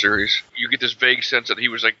original series. You get this vague sense that he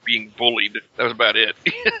was being bullied. That was about it.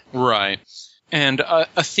 Right. And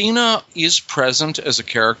Athena is present as a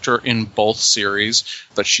character in both series,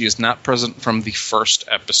 but she is not present from the first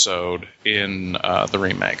episode in the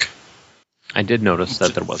remake. I did notice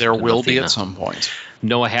that there was. There will be at some point.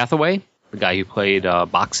 Noah Hathaway, the guy who played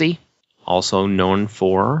Boxy, also known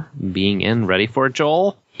for being in Ready for It,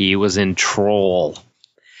 Joel. He was in Troll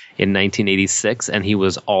in 1986, and he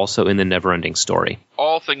was also in The Neverending Story.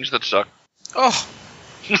 All things that suck. Oh,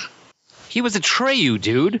 He was Atreyu,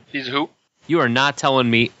 dude. He's who? You are not telling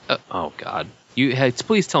me. Oh God.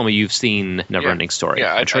 Please tell me you've seen Neverending Story.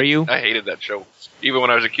 Yeah, Atreyu. I hated that show. Even when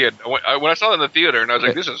I was a kid. When I saw it in the theater, and I was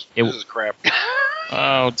like, this is crap.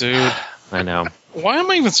 oh, dude. I know. Why am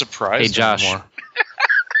I even surprised Hey, Josh. anymore?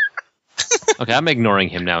 Okay, I'm ignoring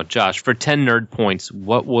him now. Josh, for 10 nerd points,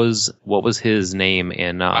 what was his name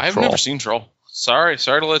in I've Troll? never seen Troll. Sorry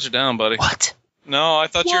to let you down, buddy. What? No, I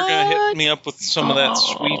thought you were going to hit What? me up with some of that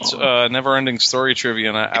sweet never-ending story trivia,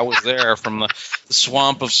 and I was there from the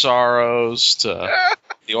Swamp of Sorrows to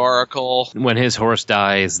the Oracle. When his horse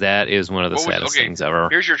dies, that is one of the What was- saddest okay, things ever.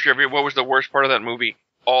 Here's your trivia. What was the worst part of that movie?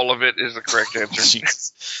 All of it is the correct answer.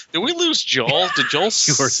 Jeez. Did we lose Joel? Did Joel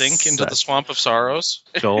You were sink into sad. the Swamp of Sorrows?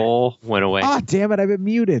 Joel went away. Ah, damn it! I've been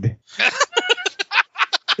muted.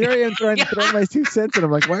 There I am trying to throw my 2 cents, and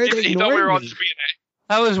I'm like, why are they He thought we were all ignoring me? just being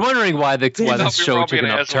I was wondering why the He thought this we were show all took being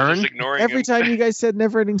an assholes, upturn. just ignoring Every him. time you guys said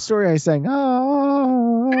never-ending story, I sang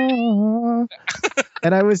ah,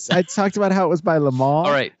 and I talked about how it was by Lamar.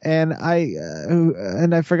 All right. And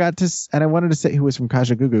I forgot to, and I wanted to say who was from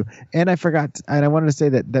Kaja Gugu, and I wanted to say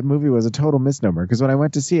that movie was a total misnomer because when I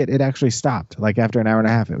went to see it, it actually stopped. Like after an hour and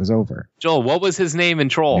a half, it was over. Joel, what was his name in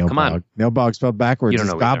Troll? Neil Come on. Bogg. Neil Bogg spelled backwards. You don't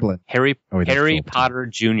is know either. Goblin. Harry Oh, wait, that's Harry Troll. Potter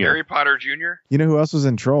Jr. Harry Potter Jr.? You know who else was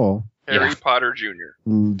in Troll? Harry Yeah. Potter Jr.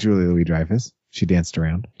 Julia Louis-Dreyfus. She danced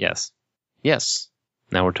around. Yes. Yes.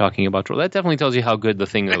 Now we're talking about Troll. That definitely tells you how good the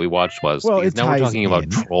thing that we watched was. Well, because it now we're ties talking about in.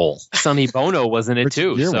 Troll. Sonny Bono was in it Richard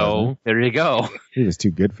too. Gere So wasn't. there you go. He was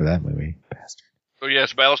too good for that movie. Bastard. So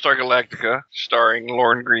yes, Battlestar Galactica, starring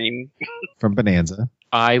Lauren Green. From Bonanza.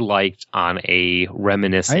 I liked on a I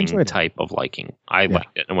reminiscing enjoyed it. type of liking. I Yeah.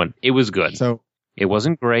 liked it. And it was good. So It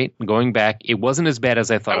wasn't great. Going back, it wasn't as bad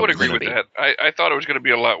as I thought I would it was agree going with to be. that. I thought it was going to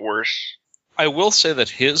be a lot worse. I will say that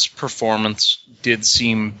his performance did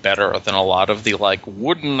seem better than a lot of the, like,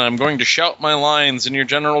 wooden, I'm going to shout my lines in your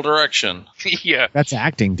general direction. Yeah. That's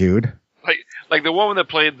acting, dude. Like the woman that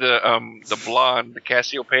played the blonde, the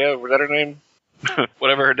Cassiopeia, was that her name?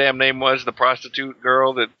 Whatever her damn name was, the prostitute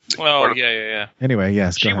girl that. Oh, yeah. Anyway,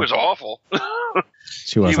 yes. She was awful.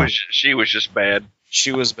 She was. She was just bad.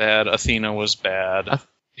 She was bad. Athena was bad.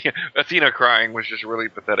 Yeah, Athena crying was just really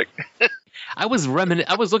pathetic. I was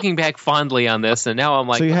looking back fondly on this, and now I'm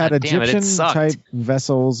like, so you had God damn it sucked. Egyptian-type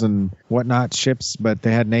vessels and whatnot, ships, but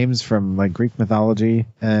they had names from like Greek mythology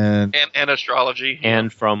and astrology.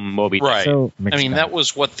 And from Moby Dick. Right. So I mean, that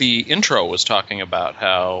was what the intro was talking about,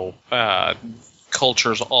 how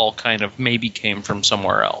cultures all kind of maybe came from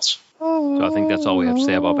somewhere else. So I think that's all we have to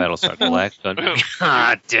say about Battlestar Galactica.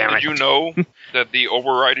 God damn it. Did you know that the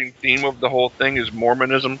overriding theme of the whole thing is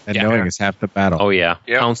Mormonism? And knowing is half the battle. Oh, yeah.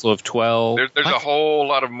 Yep. Council of 12. There's a whole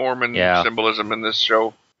lot of Mormon symbolism in this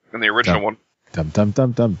show, in the original one. Dum, dum,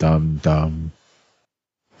 dum, dum, dum, dum.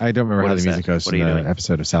 I don't remember how the music goes in the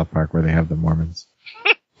episode of South Park where they have the Mormons.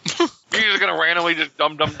 You're just going to randomly just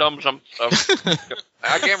dum some stuff.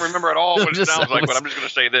 I can't remember at all what it sounds like, but I'm just going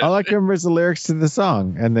to say this. All I can remember is the lyrics to the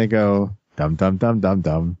song, and they go, dum, dum, dum, dum,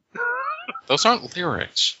 dum. Those aren't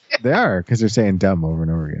lyrics. They are, because they're saying dumb over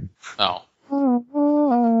and over again. Oh.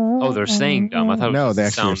 Oh, they're saying dumb. I thought it was no, they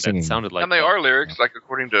just actually a are sound singing. that sounded like and they are lyrics, like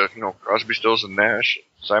according to Crosby, Stills, and Nash,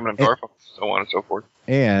 Simon and Garfunkel, so on and so forth.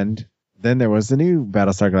 And then there was the new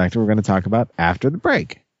Battlestar Galactica we're going to talk about after the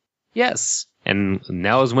break. Yes. And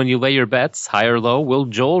now is when you lay your bets, high or low. Will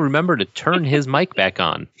Joel remember to turn his mic back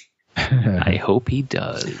on? I hope he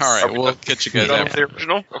does. All right, we'll catch you guys after. The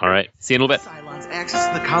original? Okay. All right, see you in a little bit. Cylons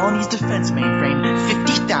access the colony's defense mainframe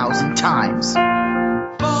 50,000 times.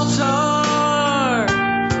 Baltar,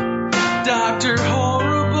 Dr.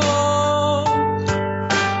 Horrible,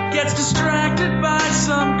 gets distracted by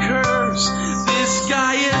some curse. This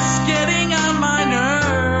guy is getting on my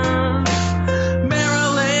nerves.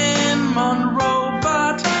 Marilyn Monroe,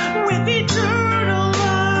 but with eternal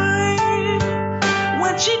life.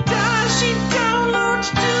 When she dies, she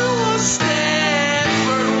downloads to a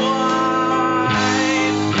Stanford wife.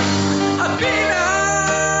 Athena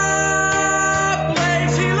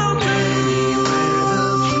plays Halo 2.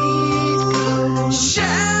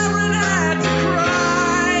 Sharon had to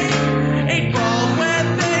cry. 8 Ball when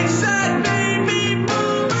they said baby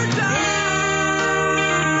boomer died.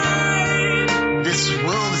 This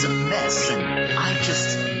world is a mess, and I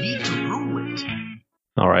just need to rule it.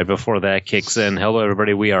 All right, before that kicks in, hello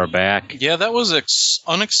everybody, we are back. Yeah, that was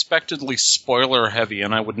unexpectedly spoiler heavy,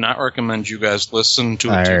 and I would not recommend you guys listen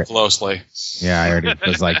to it too closely. Yeah, I already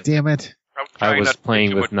was like, damn it. I was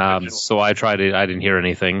playing with knobs, so I tried it. I didn't hear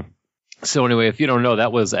anything. So anyway, if you don't know,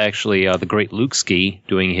 that was actually the great Luke Ski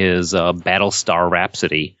doing his Battlestar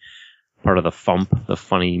Rhapsody, part of the FUMP, the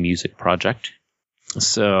Funny Music Project.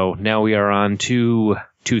 So now we are on to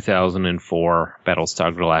 2004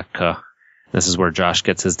 Battlestar Galactica. This is where Josh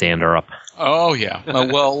gets his dander up. Oh yeah.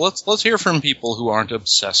 Well, let's hear from people who aren't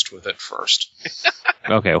obsessed with it first.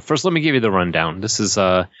 Okay, well, first let me give you the rundown. This is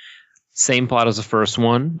same plot as the first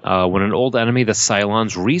one. When an old enemy, the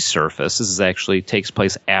Cylons, resurface, this actually takes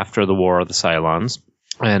place after the War of the Cylons,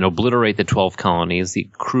 and obliterate the 12 colonies. The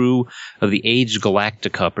crew of the aged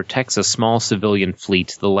Galactica protects a small civilian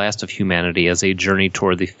fleet, the last of humanity, as they journey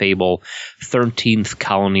toward the fabled 13th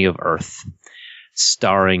colony of Earth.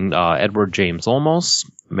 Starring Edward James Olmos,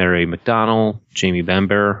 Mary McDonnell, Jamie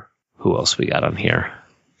Bamber. Who else we got on here?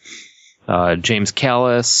 James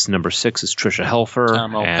Callis. Number 6 is Tricia Helfer.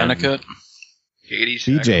 Tom Pennicott. Katie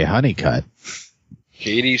BJ Honeycutt.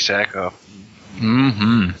 Katie Sackhoff.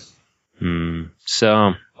 Mm-hmm.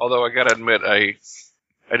 So, although I gotta admit, I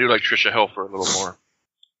do like Tricia Helfer a little more.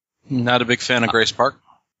 Not a big fan of Grace Park?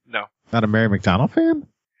 No. Not a Mary McDonnell fan?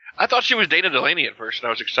 I thought she was Dana Delaney at first, and I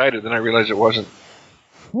was excited. Then I realized it wasn't.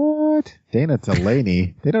 What? Dana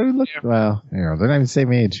Delaney? They don't even look, well, they're not even the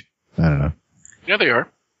same age. I don't know. Yeah, they are.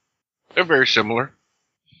 They're very similar.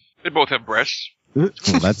 They both have breasts. Well,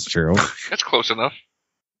 that's true. That's close enough.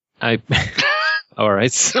 All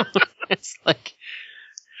right. So it's like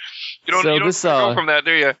you don't go from that,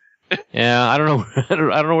 do you? Yeah, I don't know. I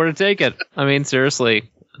don't know where to take it. I mean,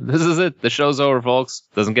 seriously, this is it. The show's over, folks.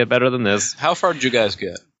 Doesn't get better than this. How far did you guys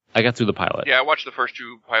get? I got through the pilot. Yeah, I watched the first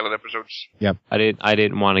 2 pilot episodes. Yep. I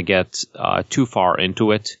didn't want to get too far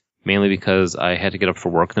into it, mainly because I had to get up for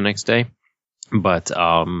work the next day. But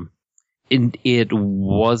it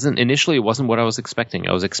wasn't initially. It wasn't what I was expecting.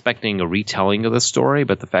 I was expecting a retelling of the story,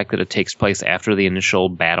 but the fact that it takes place after the initial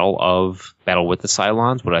battle with the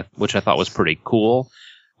Cylons, which I thought was pretty cool,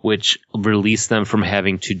 which released them from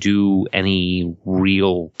having to do any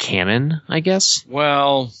real canon, I guess.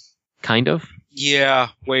 Well, kind of. Yeah,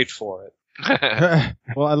 wait for it.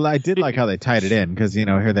 Well, I did like how they tied it in because,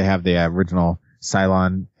 here they have the original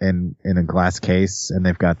Cylon in a glass case, and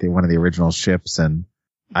they've got one of the original ships, and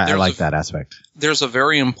I like that aspect. There's a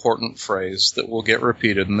very important phrase that will get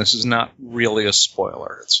repeated, and this is not really a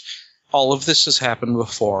spoiler. It's all of this has happened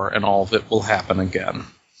before, and all of it will happen again.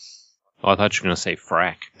 Oh, I thought you were going to say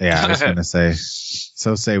frack. Yeah, I was going to say,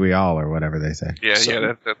 so say we all, or whatever they say. Yeah,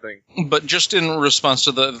 that's that thing. But just in response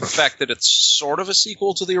to the fact that it's sort of a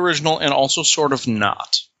sequel to the original, and also sort of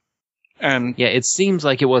not. And yeah, it seems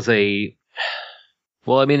like it was a...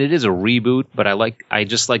 Well, I mean, it is a reboot, but I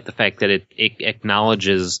just like the fact that it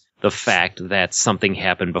acknowledges the fact that something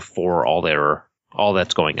happened before all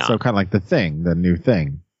that's going on. So kind of like the new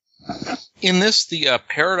thing. In this, the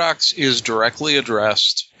paradox is directly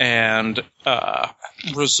addressed, and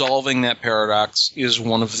resolving that paradox is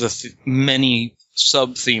one of the many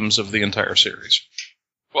sub-themes of the entire series.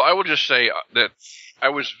 Well, I will just say that I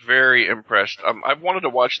was very impressed. I've wanted to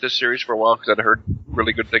watch this series for a while because I'd heard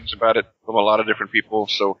really good things about it from a lot of different people.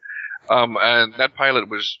 So, and that pilot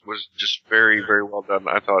was just very, very well done.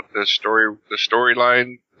 I thought the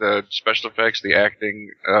storyline, the special effects, the acting,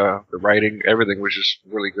 the writing, everything was just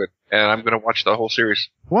really good. And I'm going to watch the whole series.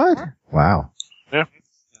 What? Wow. Yeah.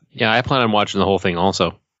 Yeah, I plan on watching the whole thing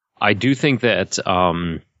also. I do think that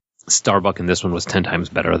Starbuck in this one was 10 times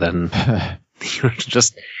better than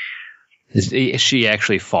just... She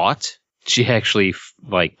actually fought. She actually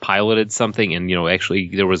piloted something, and actually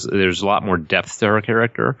there's a lot more depth to her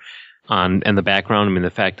character, and the background. I mean, the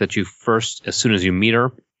fact that as soon as you meet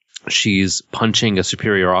her, she's punching a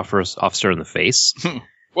superior officer in the face.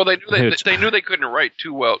 Well, they knew they couldn't write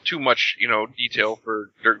too much detail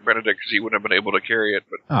for Dirk Benedict because he wouldn't have been able to carry it.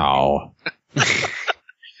 But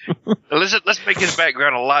let's make his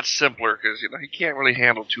background a lot simpler because he can't really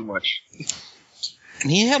handle too much. And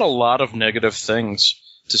he had a lot of negative things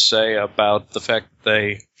to say about the fact that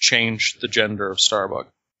they changed the gender of Starbuck.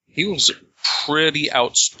 He was a pretty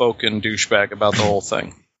outspoken douchebag about the whole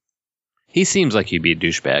thing. He seems like he'd be a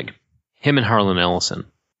douchebag. Him and Harlan Ellison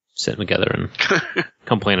sitting together and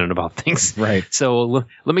complaining about things. Right. So let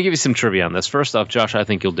me give you some trivia on this. First off, Josh, I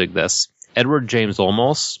think you'll dig this. Edward James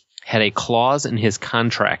Olmos had a clause in his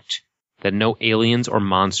contract that no aliens or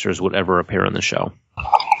monsters would ever appear on the show.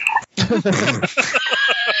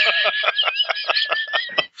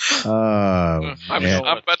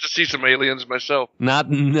 I'm about to see some aliens myself. Not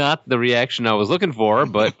the reaction I was looking for,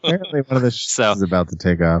 but apparently one of the shows is about to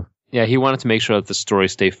take off. Yeah, he wanted to make sure that the story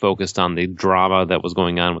stayed focused on the drama that was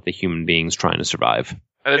going on with the human beings trying to survive.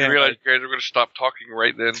 I didn't realize you guys were going to stop talking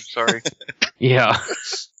right then. Sorry. Yeah.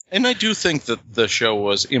 And I do think that the show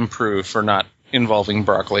was improved for not involving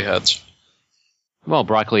broccoli heads. Well,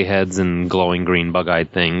 broccoli heads and glowing green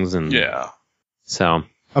bug-eyed things, and yeah. So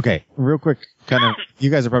okay, real quick,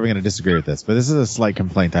 you guys are probably going to disagree with this, but this is a slight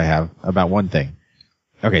complaint I have about one thing.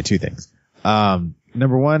 Okay, two things.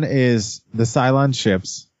 Number one is the Cylon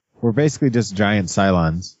ships were basically just giant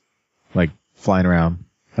Cylons, flying around,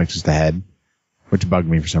 just a head, which bugged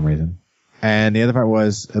me for some reason. And the other part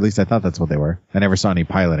was, at least I thought that's what they were. I never saw any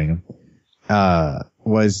piloting them.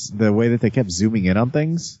 Was the way that they kept zooming in on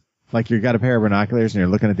things. You've got a pair of binoculars and you're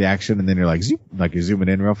looking at the action and then you're you're zooming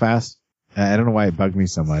in real fast. I don't know why it bugged me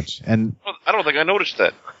so much. And I don't think I noticed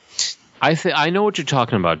that. I know what you're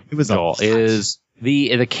talking about, Joel, is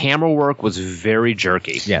the camera work was very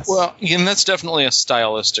jerky. Yes. Well, and that's definitely a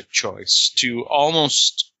stylistic choice to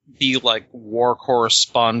almost be like war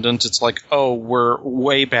correspondent. It's like, oh, we're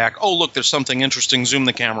way back. Oh, look, there's something interesting. Zoom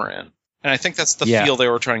the camera in. And I think that's the feel they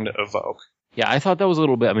were trying to evoke. Yeah, I thought that was a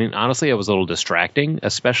little bit, honestly, it was a little distracting,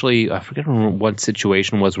 especially, I forget what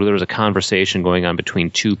situation was where there was a conversation going on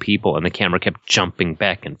between two people and the camera kept jumping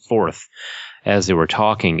back and forth as they were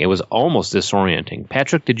talking. It was almost disorienting.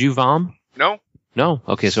 Patrick, did you vom? No. No?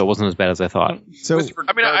 Okay, so it wasn't as bad as I thought. So,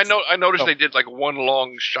 I noticed they did one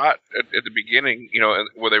long shot at the beginning,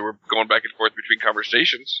 where they were going back and forth between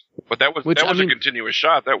conversations. But that was a continuous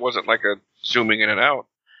shot. That wasn't like a zooming in and out.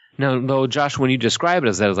 No, Josh, when you describe it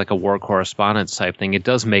as that as like a war correspondence type thing, it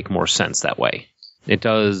does make more sense that way. It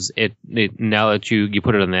does. It now that you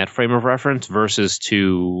put it in that frame of reference versus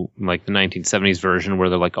to the 1970s version where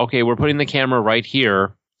they're like, okay, we're putting the camera right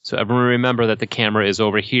here, so everyone remember that the camera is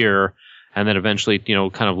over here, and then eventually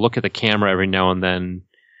kind of look at the camera every now and then,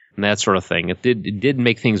 and that sort of thing. It did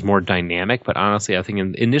make things more dynamic, but honestly, I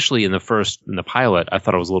think initially in the pilot, I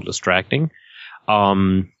thought it was a little distracting.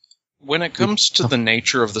 When it comes to the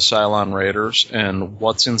nature of the Cylon Raiders and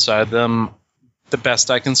what's inside them, the best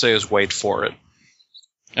I can say is wait for it.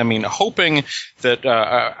 I mean, hoping that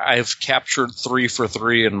I've captured 3 for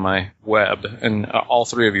 3 in my web, and all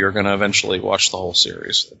 3 of you are going to eventually watch the whole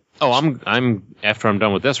series. Oh, I'm after I'm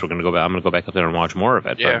done with this, I'm going to go back up there and watch more of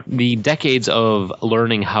it. Yeah. But the decades of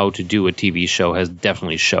learning how to do a TV show has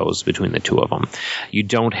definitely shows between the two of them. You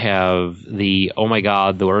don't have the, oh my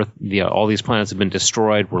God, the Earth, all these planets have been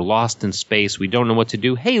destroyed. We're lost in space. We don't know what to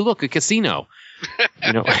do. Hey, look, a casino.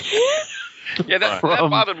 You know. Yeah, that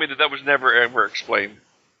bothered me that was never ever explained.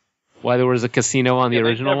 Why there was a casino on the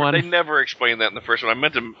original one? They never explained that in the first one. I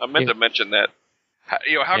meant to mention that. How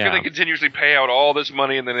Yeah. can they continuously pay out all this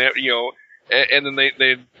money and then and then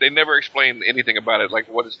they never explained anything about it, like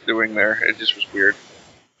what it's doing there. It just was weird.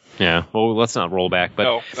 Yeah. Well, let's not roll back,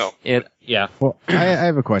 but No. Yeah. Well, I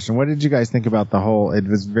have a question. What did you guys think about the whole? It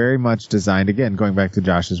was very much designed, again, going back to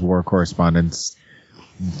Josh's war correspondence,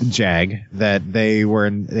 JAG, that it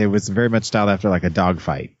was very much styled after like a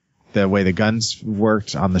dogfight. The way the guns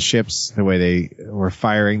worked on the ships, the way they were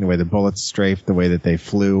firing, the way the bullets strafed, the way that they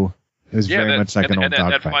flew. It was very much like an old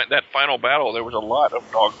dogfight. That final battle, there was a lot of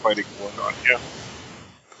dogfighting going on. Yeah,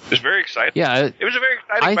 it was very exciting. Yeah. It was a very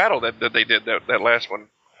exciting battle that they did that last one.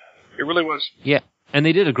 It really was. Yeah. And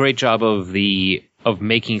they did a great job of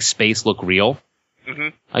making space look real. Mm-hmm.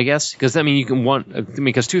 I guess because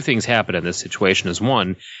because 2 things happened in this situation. Is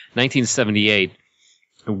one, 1978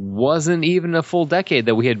 wasn't even a full decade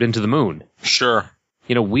that we had been to the moon. Sure.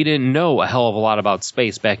 You know, we didn't know a hell of a lot about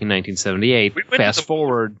space back in 1978. Fast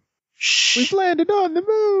forward. We've landed on the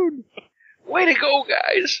moon. Way to go,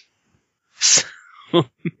 guys!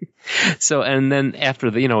 So, and then after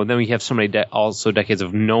then we have so many decades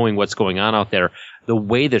of knowing what's going on out there. The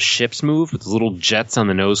way the ships move with the little jets on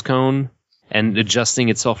the nose cone and adjusting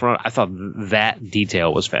itself around, I thought that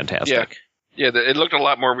detail was fantastic. Yeah, it looked a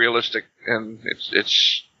lot more realistic, and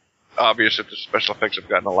it's obvious that the special effects have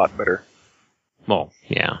gotten a lot better. Well,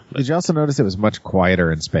 yeah. Did you also notice it was much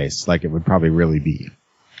quieter in space, like it would probably really be?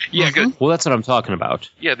 Yeah, good. Well, that's what I'm talking about.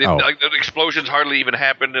 Yeah, the explosions hardly even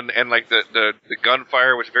happened, and like the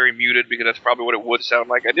gunfire was very muted because that's probably what it would sound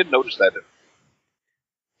like. I did notice that.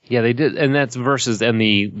 Yeah, they did, and that's versus the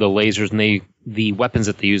lasers and the weapons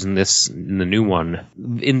that they use in the new one.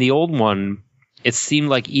 In the old one, it seemed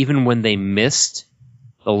like even when they missed,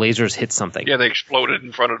 the lasers hit something. Yeah, they exploded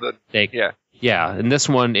in front of the. Yeah. In this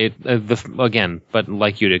one, but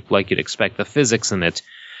like you'd expect, the physics in it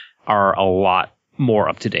are a lot more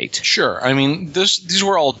up to date. Sure. I mean, these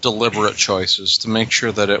were all deliberate choices to make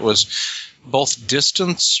sure that it was both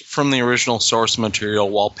distance from the original source material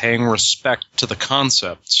while paying respect to the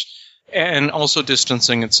concepts, and also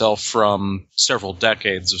distancing itself from several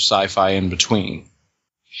decades of sci-fi in between.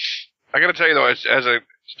 I got to tell you though,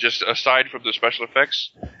 just aside from the special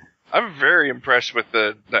effects, I'm very impressed with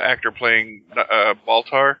the actor playing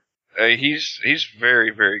Baltar. He's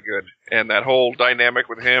very, very good, and that whole dynamic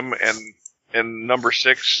with him and number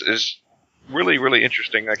 6 is really, really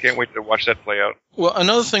interesting. I can't wait to watch that play out. Well,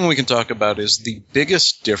 another thing we can talk about is the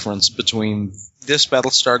biggest difference between this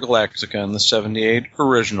Battlestar Galactica and the 78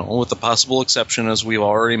 original, with the possible exception, as we've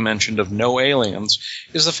already mentioned, of no aliens,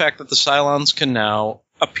 is the fact that the Cylons can now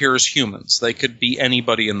appear as humans. They could be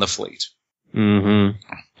anybody in the fleet. Mm-hmm.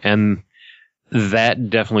 And that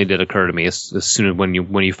definitely did occur to me as soon as when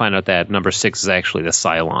you find out that number 6 is actually the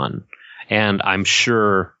Cylon. And I'm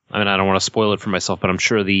sure, I mean, I don't want to spoil it for myself, but I'm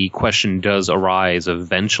sure the question does arise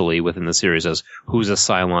eventually within the series as who's a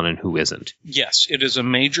Cylon and who isn't. Yes, it is a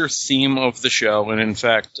major theme of the show, and in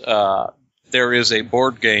fact, there is a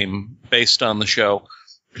board game based on the show,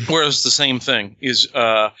 whereas the same thing is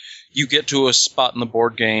you get to a spot in the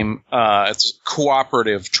board game, it's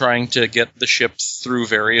cooperative, trying to get the ship through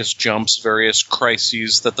various jumps, various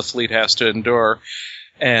crises that the fleet has to endure,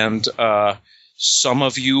 and some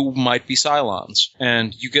of you might be Cylons,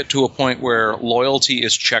 and you get to a point where loyalty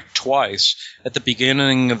is checked twice. At the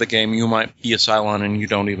beginning of the game, you might be a Cylon and you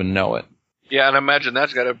don't even know it. Yeah, and I imagine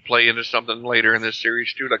that's got to play into something later in this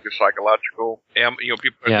series too, like the psychological.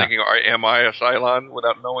 People are thinking, "Am I a Cylon?"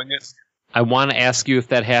 without knowing it. I want to ask you if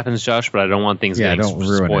that happens, Josh, but I don't want things getting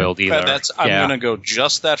spoiled either. I'm going to go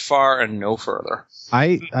just that far and no further.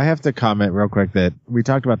 I have to comment real quick that we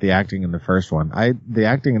talked about the acting in the first one. The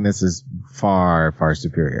acting in this is far, far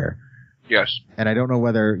superior. Yes. And I don't know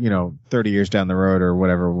whether, 30 years down the road or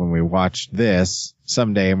whatever, when we watch this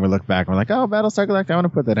someday and we look back and we're like, oh, Battlestar Galactica, I want to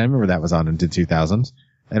put that. I remember that was on into 2000s.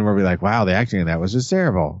 And we'll be like, wow, the acting in that was just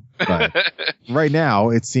terrible. But right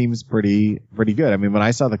now, it seems pretty good. I mean, when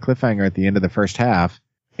I saw the cliffhanger at the end of the first half,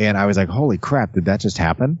 and I was like, holy crap, did that just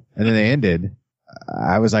happen? And then they ended.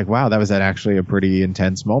 I was like, wow, that was actually a pretty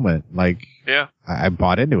intense moment. Like, Yeah. I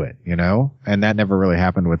bought into it, you know, and that never really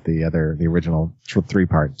happened with the original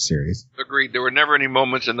 3-part series. Agreed. There were never any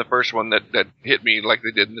moments in the first one that hit me like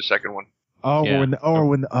they did in the second one. Oh, Yeah. when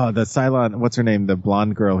the Cylon, what's her name? The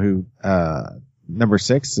blonde girl who, number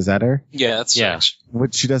 6, is that her? Yeah, that's Yeah. six.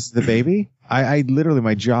 What she does to the baby? I literally,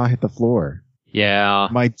 my jaw hit the floor. Yeah.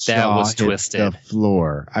 My jaw was hit twisted. the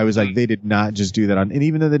floor. I was like, they did not just do that on, and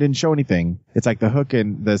even though they didn't show anything, it's like the hook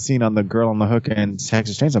and the scene on the girl on the hook and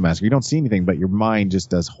Texas Chainsaw Massacre. You don't see anything, but your mind just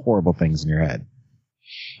does horrible things in your head.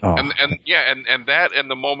 Oh, And that and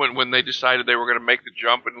the moment when they decided they were going to make the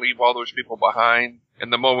jump and leave all those people behind,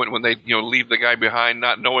 and the moment when they leave the guy behind,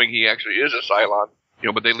 not knowing he actually is a Cylon,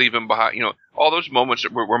 but they leave him behind. All those moments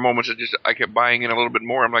were moments that just I kept buying in a little bit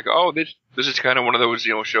more. I'm like, oh, this is kind of one of those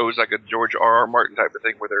shows like a George R.R. Martin type of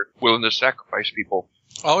thing where they're willing to sacrifice people.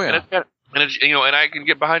 Oh And yeah. it's and I can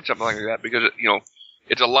get behind something like that because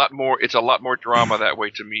it's a lot more drama that way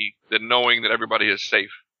to me than knowing that everybody is safe.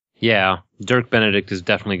 Yeah, Dirk Benedict is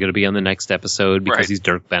definitely going to be on the next episode because Right. he's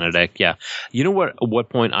Dirk Benedict. Yeah. You know what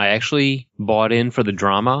point I actually bought in for the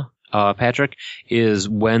drama, Patrick, is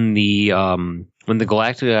when the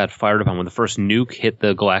Galactica got fired upon, when the first nuke hit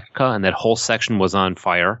the Galactica and that whole section was on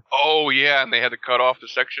fire. Oh yeah, and they had to cut off the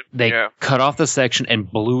section. They cut off the section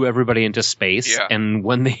and blew everybody into space. Yeah. And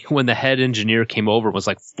when the head engineer came over, it was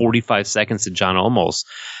like 45 seconds to John Olmos,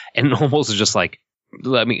 and Olmos was just like,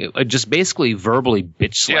 just basically verbally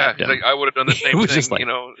bitch slapped he's him. like, I would have done the He same was thing. just like,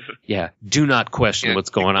 Yeah, do not question Yeah, what's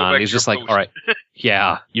going go on. back He's to just your like, post. all right,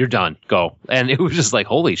 yeah, you're done, go. And it was just like,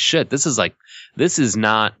 holy shit, this is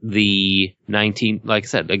not the like I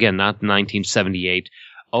said, again, not 1978.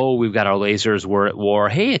 Oh, we've got our lasers, we're at war.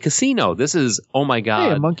 Hey, a casino. This is, oh my god.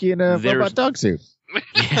 hey, a monkey in a there's- robot dog suit.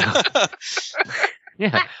 Yeah.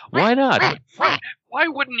 Yeah, why not? Why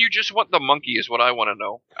wouldn't you just want the monkey? Is what I want to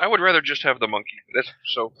know. I would rather just have the monkey. That's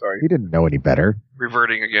so sorry. He didn't know any better.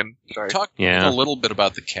 Reverting again. Sorry. Talking Yeah. a little bit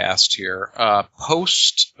about the cast here.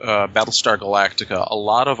 Post Battlestar Galactica, a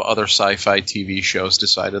lot of other sci-fi TV shows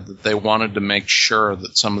decided that they wanted to make sure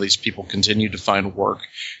that some of these people continued to find work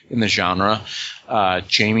in the genre.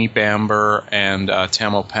 Jamie Bamber and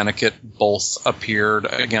Tammo Pennicott both appeared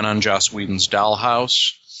again on Joss Whedon's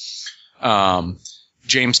Dollhouse.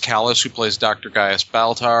 James Callis, who plays Dr. Gaius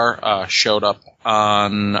Baltar, showed up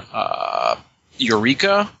on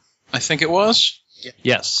Eureka, I think it was.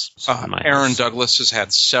 Yes. Aaron Douglas has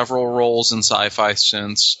had several roles in sci-fi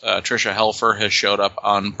since. Tricia Helfer has showed up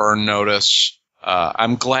on Burn Notice.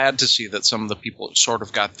 I'm glad to see that some of the people sort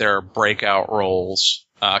of got their breakout roles.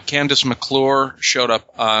 Candace McClure showed up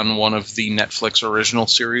on one of the Netflix original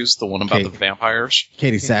series, the one about the vampires.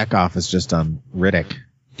 Katie Sackhoff is just on Riddick.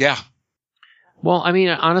 Yeah. Well, I mean,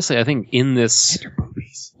 honestly, I think in this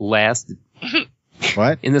last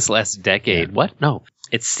What? in this last decade, what? No,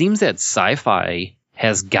 it seems that sci-fi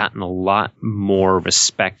has gotten a lot more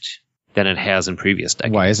respect than it has in previous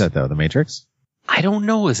decades. Why is that though? The Matrix? I don't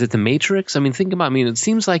know. Is it The Matrix? I mean, think about. I mean, it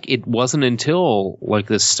seems like it wasn't until like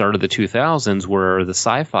the start of the 2000s where the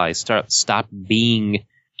sci-fi stopped being.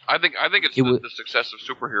 I think it's the success of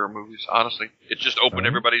superhero movies. Honestly, it just opened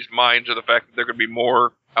everybody's mind to the fact that there could be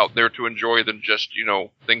more out there to enjoy than just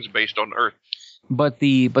things based on Earth. But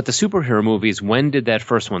the superhero movies, when did that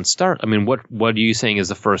first one start? I mean, what are you saying is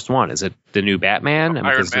the first one? Is it the new Batman? I mean,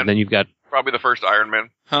 Iron 'cause Man. then you've got. Probably the first Iron Man.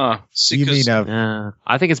 Huh. See, You 'cause mean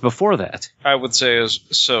I think it's before that. I would say is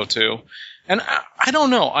so too. And I don't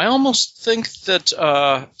know. I almost think that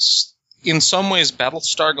in some ways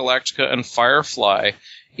Battlestar Galactica and Firefly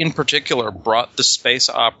in particular brought the space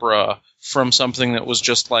opera from something that was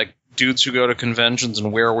just like dudes who go to conventions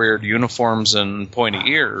and wear weird uniforms and pointy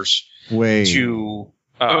ears Wait. to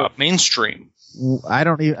mainstream. I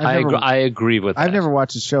don't even. I agree with that. I've never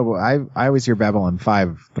watched the show, but I always hear Babylon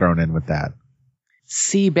 5 thrown in with that.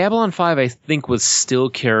 See, Babylon 5, I think, was still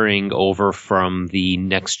carrying over from the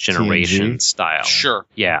Next Generation TNG? style. Sure.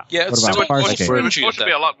 Yeah. Yeah, What it's about still Farscape? It was fringy supposed to at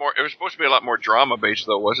be that a lot more. It was supposed to be a lot more drama based,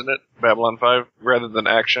 though, wasn't it? Babylon 5, rather than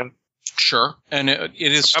action. Sure, and it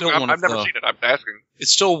is still one I've of never the. seen it. I'm asking.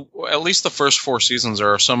 It's still at least the first 4 seasons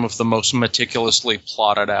are some of the most meticulously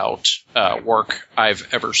plotted out work I've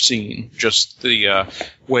ever seen. Just the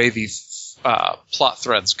way these plot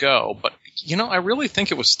threads go, but I really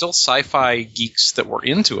think it was still sci-fi geeks that were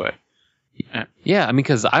into it. Yeah, I mean,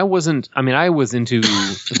 because I was into,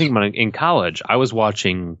 I think in college, I was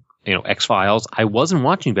watching, X-Files. I wasn't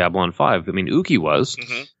watching Babylon 5. I mean, Uki was.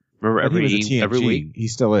 Mm-hmm. Remember, But he was a TNG. every week. He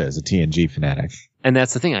still is a TNG fanatic. And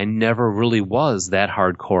that's the thing. I never really was that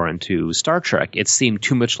hardcore into Star Trek. It seemed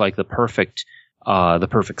too much like the perfect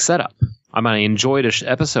setup I enjoyed an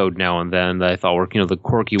episode now and then that I thought were, the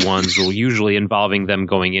quirky ones, were usually involving them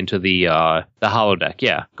going into the holodeck.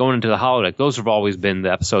 Yeah, going into the holodeck. Those have always been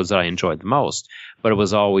the episodes that I enjoyed the most. But it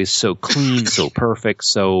was always so clean, so perfect,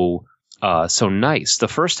 so nice. The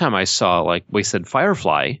first time I saw, like we said,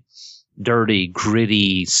 Firefly, dirty,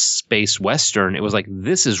 gritty space western, it was like,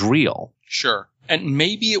 this is real. Sure. And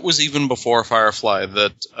maybe it was even before Firefly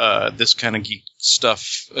that this kind of geek stuff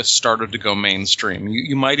started to go mainstream.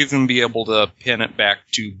 You might even be able to pin it back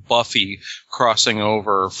to Buffy crossing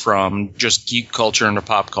over from just geek culture into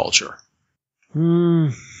pop culture.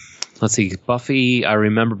 Let's see. Buffy, I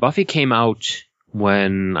remember Buffy came out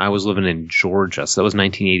when I was living in Georgia, so that was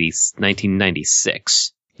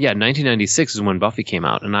 1996. Yeah, 1996 is when Buffy came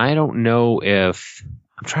out, and I don't know if...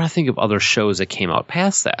 I'm trying to think of other shows that came out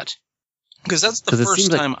past that. Because that's the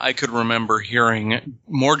first time I could remember hearing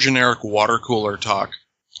more generic water cooler talk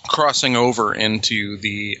crossing over into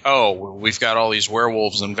we've got all these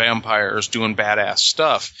werewolves and vampires doing badass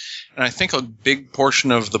stuff. And I think a big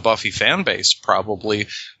portion of the Buffy fan base probably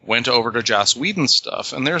went over to Joss Whedon's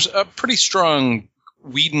stuff. And there's a pretty strong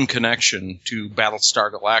Whedon connection to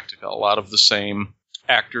Battlestar Galactica. A lot of the same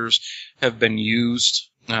actors have been used.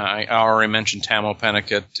 I already mentioned Tammo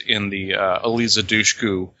Pennicott in the Eliza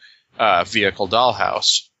Dushku vehicle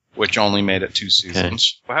Dollhouse, which only made it 2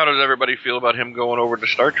 seasons. Well, how does everybody feel about him going over to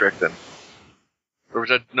Star Trek then? Or was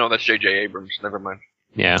that... No, that's J.J. Abrams. Never mind.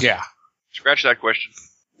 Yeah. Scratch that question.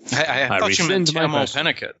 I thought you meant Tammo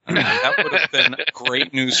Pennicott. I mean, that would have been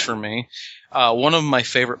great news for me. One of my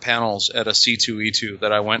favorite panels at a C2E2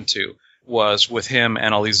 that I went to was with him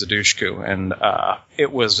and Eliza Dushku, and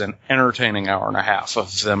it was an entertaining hour and a half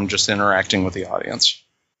of them just interacting with the audience.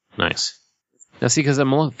 Nice. Now, see, because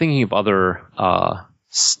I'm thinking of other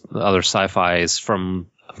sci-fis from,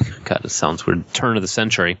 God, it sounds weird, turn of the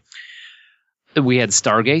century. We had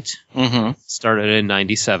Stargate, started in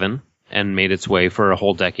 97, and made its way for a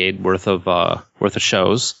whole decade worth of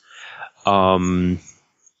shows. Let's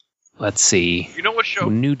see. You know what show?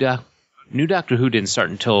 New Doctor Who didn't start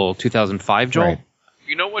until 2005, Joel? Right.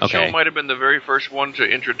 You know what show might have been the very first one to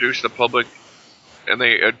introduce the public, and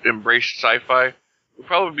they embraced sci-fi? It would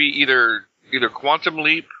probably be either Quantum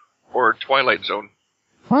Leap or Twilight Zone.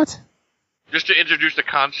 What? Just to introduce the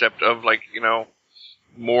concept of,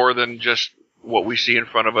 more than just what we see in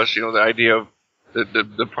front of us. The idea of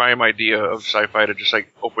the prime idea of sci-fi to just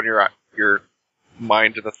open your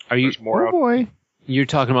mind to the. Are you more? Oh boy! You're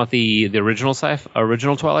talking about the original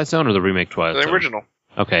original Twilight Zone or the remake Twilight Zone? The original.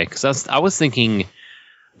 Okay, because I was thinking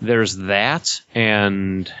there's that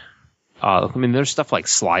and. There's stuff like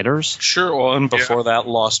Sliders. Sure, well, and before that,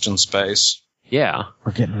 Lost in Space. Yeah.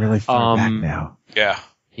 We're getting really far back now. Yeah.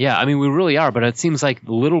 Yeah, we really are, but it seems like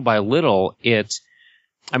little by little,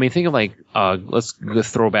 think of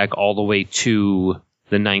let's throw back all the way to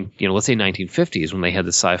let's say 1950s when they had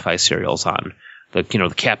the sci-fi serials on.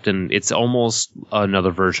 The Captain, it's almost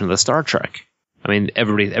another version of the Star Trek.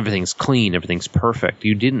 Everything's clean, everything's perfect.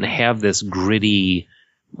 You didn't have this gritty,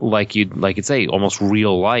 like you'd say, almost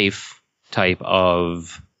real life type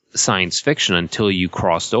of science fiction until you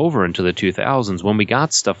crossed over into the 2000s when we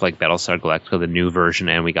got stuff like Battlestar Galactica, the new version,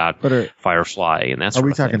 and we got Firefly and that sort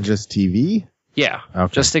of thing. Are we talking just TV? Yeah,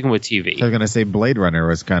 just sticking with TV. So I was going to say Blade Runner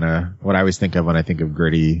was kind of what I always think of when I think of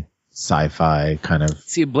gritty sci-fi kind of.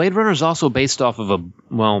 See, Blade Runner is also based off of kind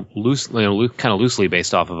of loosely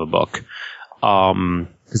based off of a book.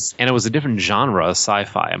 And it was a different genre of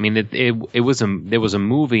sci-fi. There was a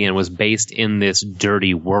movie and it was based in this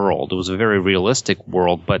dirty world. It was a very realistic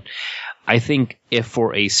world, but I think if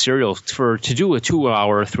for a serial to do a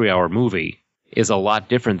 2-hour, 3-hour movie is a lot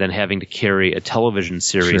different than having to carry a television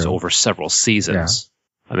series over several seasons.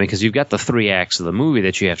 Yeah. Because you've got the 3 acts of the movie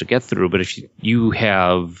that you have to get through, but if you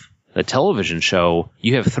have a television show,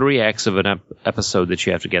 you have 3 acts of an episode that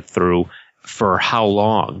you have to get through for how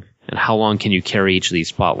long? And how long can you carry each of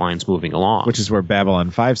these plot lines moving along? Which is where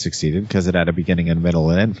Babylon 5 succeeded, because it had a beginning and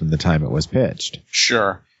middle and end from the time it was pitched.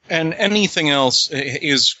 Sure. And anything else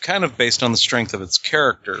is kind of based on the strength of its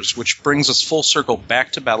characters, which brings us full circle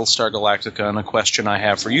back to Battlestar Galactica and a question I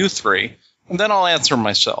have for you three, and then I'll answer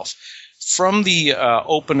myself. From the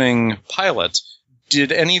opening pilot,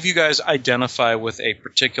 did any of you guys identify with a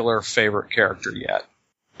particular favorite character yet?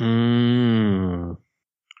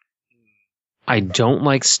 I don't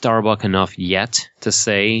like Starbuck enough yet to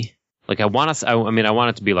say, I want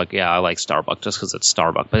it to be I like Starbuck just because it's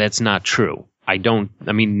Starbuck, but that's not true. Her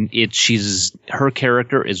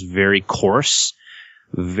character is very coarse,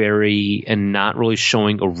 and not really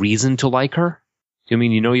showing a reason to like her.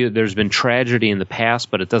 There's been tragedy in the past,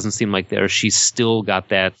 but it doesn't seem like she's still got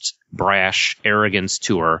that brash arrogance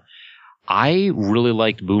to her. I really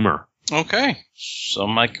liked Boomer. Okay. So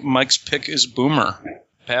Mike's pick is Boomer.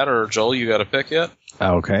 Pat or Joel, you got a pick yet?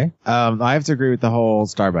 Okay. I have to agree with the whole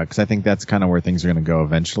Starbuck because I think that's kind of where things are going to go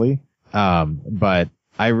eventually. But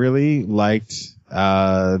I really liked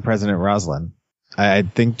President Roslin. I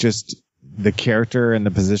think just the character and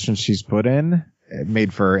the position she's put in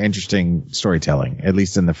made for interesting storytelling, at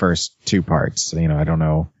least in the first 2 parts. You know, I don't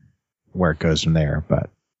know where it goes from there, but.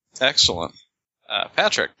 Excellent.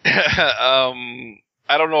 Patrick.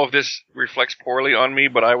 I don't know if this reflects poorly on me,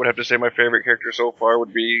 but I would have to say my favorite character so far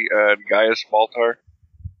would be Gaius Baltar,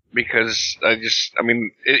 because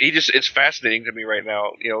it's fascinating to me right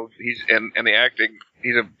now. You know, and the acting,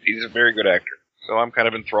 he's a very good actor. So I'm kind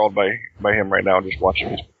of enthralled by him right now, just watching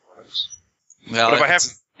his performance. Well, but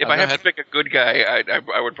if I have to pick a good guy,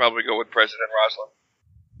 I would probably go with President Roslin.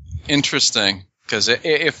 Interesting. Because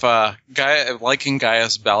if liking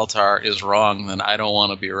Gaius Baltar is wrong, then I don't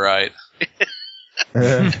want to be right.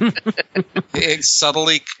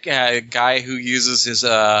 Subtly, a guy who uses his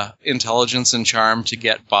intelligence and charm to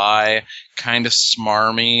get by, kind of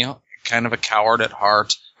smarmy, kind of a coward at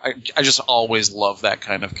heart. I just always love that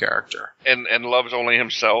kind of character. And loves only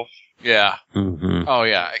himself. Yeah. Mm-hmm. Oh,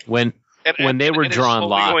 yeah. When they were drawing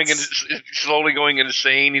lots. Slowly going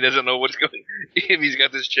insane. He doesn't know what's going if he's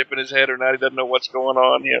got this chip in his head or not. He doesn't know what's going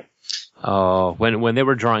on. Yeah. Oh, when they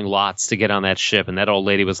were drawing lots to get on that ship, and that old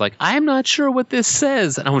lady was like, "I'm not sure what this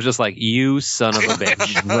says," and I was just like, "You son of a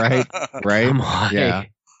bitch!" right, Come on. yeah.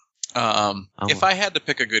 If I had to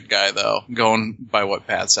pick a good guy, though, going by what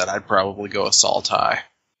Pat said, I'd probably go with Saltai.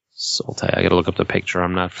 Saltai. I got to look up the picture.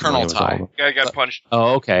 I'm not familiar Colonel with all Tai. Guy got punched.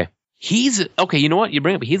 Oh, okay. He's okay. You know what? You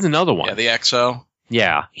bring up. He's another one. Yeah, the XO.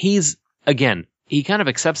 Yeah, he's again. He kind of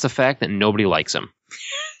accepts the fact that nobody likes him.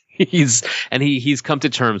 He's come to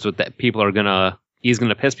terms with that. He's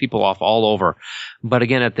gonna piss people off all over. But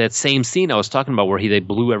again, at that same scene I was talking about where they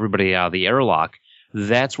blew everybody out of the airlock,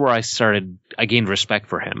 that's where I gained respect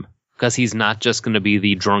for him, because he's not just going to be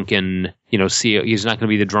the drunken, CEO. He's not going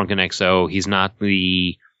to be the drunken XO. He's not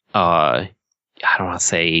the I don't want to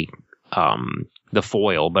say the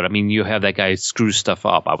foil, but I mean, you have that guy screw stuff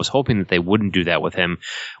up. I was hoping that they wouldn't do that with him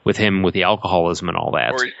with the alcoholism and all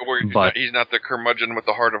that. Or he's not the curmudgeon with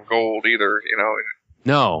the heart of gold either,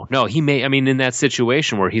 No, in that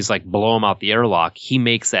situation where he's like, blow him out the airlock, he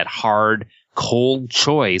makes that hard, cold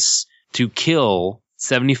choice to kill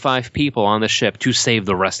 75 people on the ship to save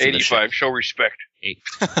the rest of the ship. 85, show respect.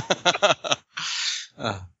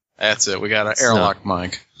 That's it. We got an airlock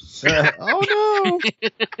mic. Oh no!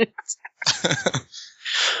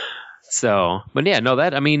 But yeah, no,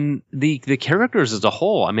 the characters as a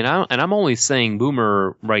whole. I mean, I'm only saying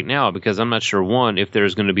Boomer right now because I'm not sure, one, if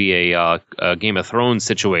there's going to be a Game of Thrones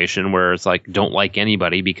situation where it's like, don't like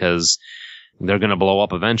anybody because they're going to blow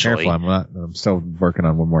up eventually. Careful, I'm still working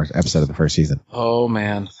on one more episode of the first season. Oh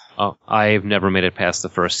man. Oh, I've never made it past the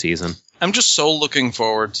first season. I'm just so looking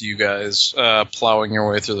forward to you guys plowing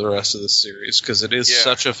your way through the rest of the series, because it is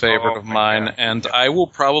such a favorite of mine, and I will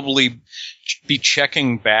probably be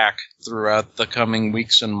checking back throughout the coming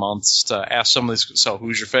weeks and months to ask some of these. So,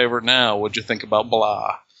 who's your favorite now? What'd you think about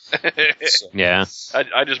blah? So. Yeah.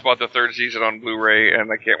 I just bought the 3rd season on Blu-ray,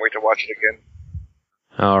 and I can't wait to watch it again.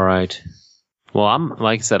 All right. Well, I'm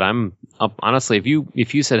honestly,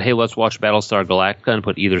 if you said, hey, let's watch Battlestar Galactica and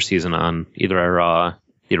put either season on, either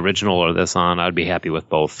the original or this on, I'd be happy with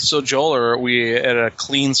both. So, Joel, are we at a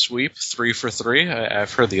clean sweep, 3 for 3?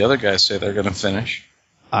 I've heard the other guys say they're going to finish.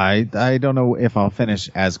 I don't know if I'll finish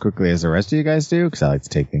as quickly as the rest of you guys do, because I like to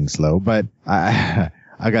take things slow, but I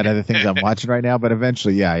got other things I'm watching right now, but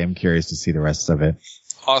eventually, yeah, I am curious to see the rest of it.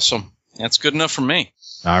 Awesome. That's good enough for me.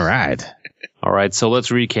 All right. All right, so let's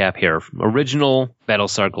recap here. Original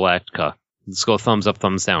Battlestar Galactica. Let's go thumbs up,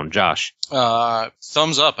 thumbs down. Josh?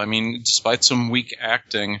 Thumbs up. I mean, despite some weak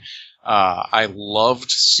acting, I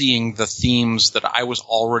loved seeing the themes that I was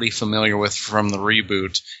already familiar with from the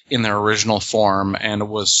reboot in their original form, and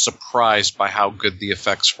was surprised by how good the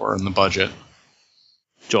effects were in the budget.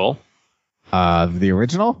 Joel? The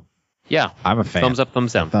original? Yeah. I'm a fan. Thumbs up,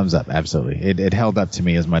 thumbs down. Thumbs up, absolutely. It held up to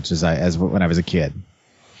me as much as when I was a kid.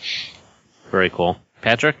 Very cool.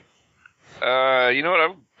 Patrick? You know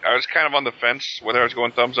what? I was kind of on the fence whether I was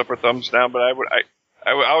going thumbs up or thumbs down, but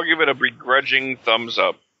I'll give it a begrudging thumbs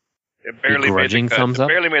up. It barely made the cut. Thumbs up?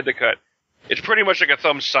 It barely made the cut. It's pretty much like a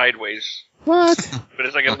thumb sideways. What? But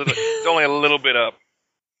it's like it's only a little bit up.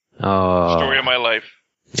 Oh. Story of my life.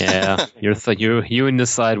 Yeah, you and the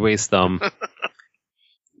sideways thumb.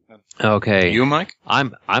 Okay. You, Mike?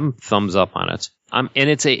 I'm thumbs up on it.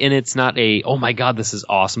 It's not a, oh my god, this is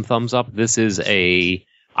awesome thumbs up. This is a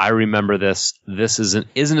I remember this. This isn't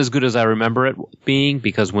as good as I remember it being,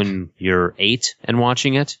 because when you're 8 and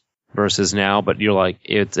watching it versus now, but you're like,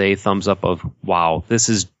 it's a thumbs up of, wow, this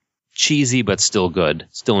is cheesy but still good,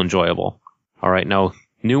 still enjoyable. All right, now,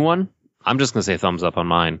 new one? I'm just going to say thumbs up on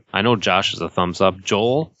mine. I know Josh is a thumbs up.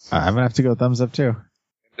 Joel? I'm going to have to go thumbs up, too.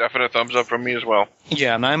 Definite thumbs up from me as well.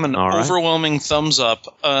 Yeah, and I'm an overwhelming thumbs up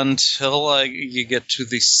until you get to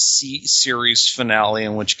the series finale,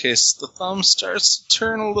 in which case the thumb starts to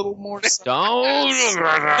turn a little more. Don't.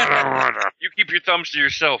 You keep your thumbs to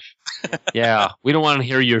yourself. Yeah, we don't want to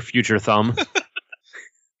hear your future thumb.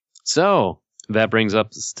 So that brings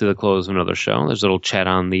us to the close of another show. There's a little chat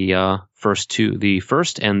on the first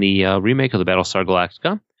and the remake of the Battlestar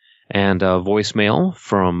Galactica, and voicemail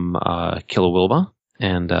from Kilowilba.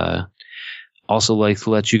 And also like to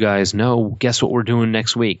let you guys know, guess what we're doing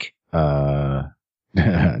next week? No,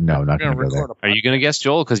 not going to go there. Are you going to guess,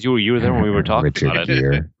 Joel? Because you were there when we were talking about it.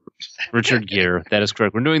 Gere. Richard Gere. That is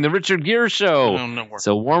correct. We're doing the Richard Gere show. No,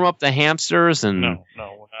 so warm up the hamsters and no, we're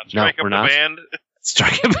not. Strike up the band.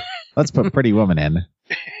 Strike up. Let's put Pretty Woman in.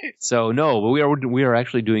 So no, we are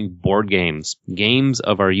actually doing board games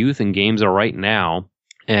of our youth and games of right now,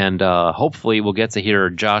 and hopefully we'll get to hear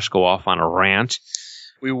Josh go off on a rant.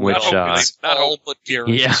 We will. All but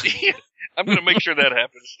Gary. Yeah. I'm going to make sure that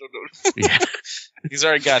happens. Yeah. He's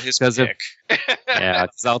already got his pick. Yeah,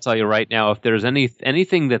 because I'll tell you right now, if there's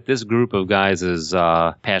anything that this group of guys is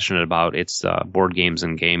passionate about, it's board games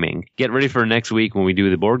and gaming. Get ready for next week when we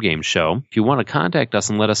do the board game show. If you want to contact us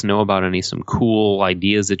and let us know about some cool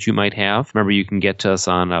ideas that you might have, remember you can get to us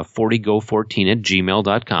on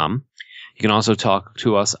 40go14@gmail.com. You can also talk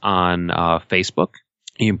to us on Facebook.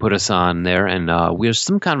 You can put us on there, and we have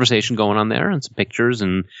some conversation going on there, and some pictures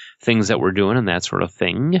and things that we're doing and that sort of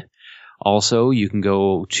thing. Also, you can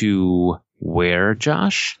go to where,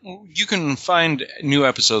 Josh? You can find new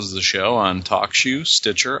episodes of the show on TalkShoe,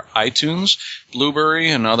 Stitcher, iTunes,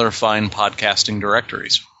 Blueberry, and other fine podcasting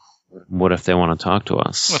directories. What if they want to talk to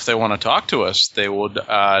us? If they want to talk to us, they would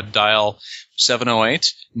dial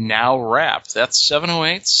 708-NOW-RAP. That's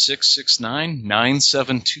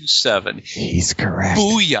 708-669-9727. He's correct.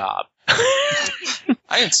 Booyah.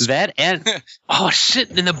 That and oh shit!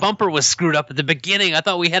 Then the bumper was screwed up at the beginning. I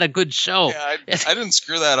thought we had a good show. Yeah, I didn't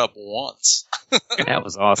screw that up once. That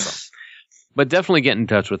was awesome. But definitely get in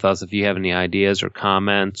touch with us if you have any ideas or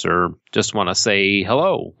comments, or just want to say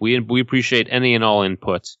hello. We appreciate any and all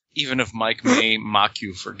input. Even if Mike may mock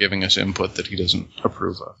you for giving us input that he doesn't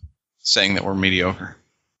approve of, saying that we're mediocre.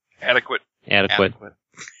 Adequate.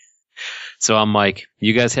 So I'm Mike.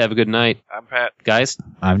 You guys have a good night. I'm Pat. Guys?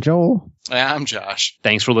 I'm Joel. I'm Josh.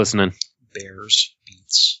 Thanks for listening. Bears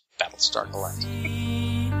beats Battlestar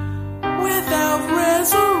Galactica. Without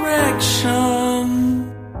resurrection,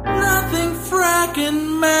 nothing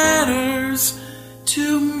fracking matters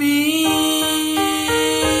to me.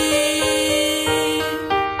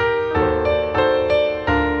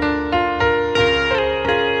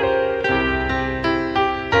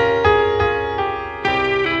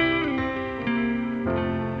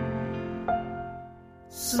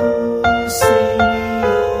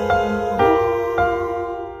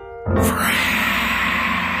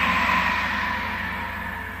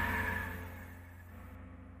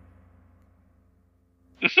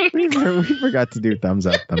 We forgot to do thumbs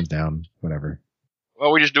up, thumbs down, whatever.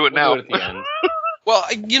 Well, we just do it now. We'll do it at the end. Well,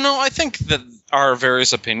 I think that our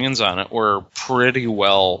various opinions on it were pretty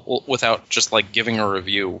well, without just giving a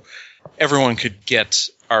review, everyone could get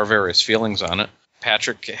our various feelings on it.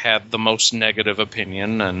 Patrick had the most negative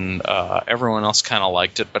opinion, and everyone else kind of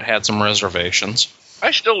liked it, but had some reservations.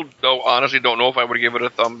 I still, honestly don't know if I would give it a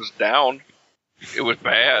thumbs down. It was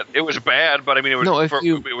bad. It was bad, but I mean,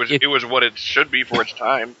 it was what it should be for its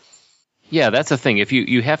time. Yeah, that's the thing. If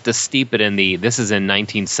you have to steep it in this is in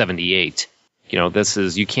 1978. This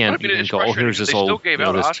is you can't even go. Oh, here's this old this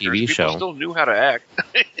TV show. People still knew how to act.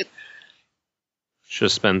 Should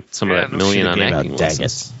have spent some of that million on acting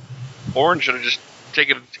lessons. Orange should have just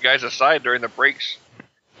taken the guys aside during the breaks.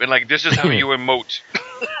 Been like, this is how you emote.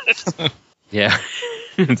 Yeah.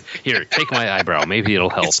 Here, take my eyebrow. Maybe it'll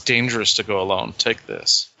help. It's dangerous to go alone. Take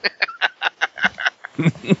this.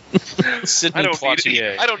 Sidney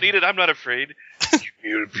Poitier. I don't need it. I'm not afraid.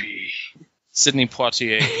 You'll be. Sidney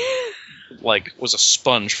Poitier, was a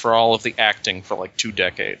sponge for all of the acting for 2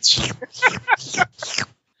 decades.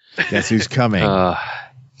 Guess who's coming? I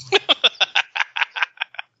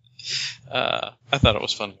thought it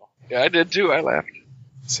was fun. Yeah, I did too. I laughed.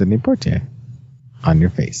 Sidney Poitier. On your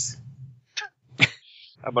face.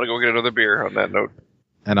 I'm going to go get another beer on that note.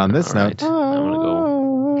 And on this note,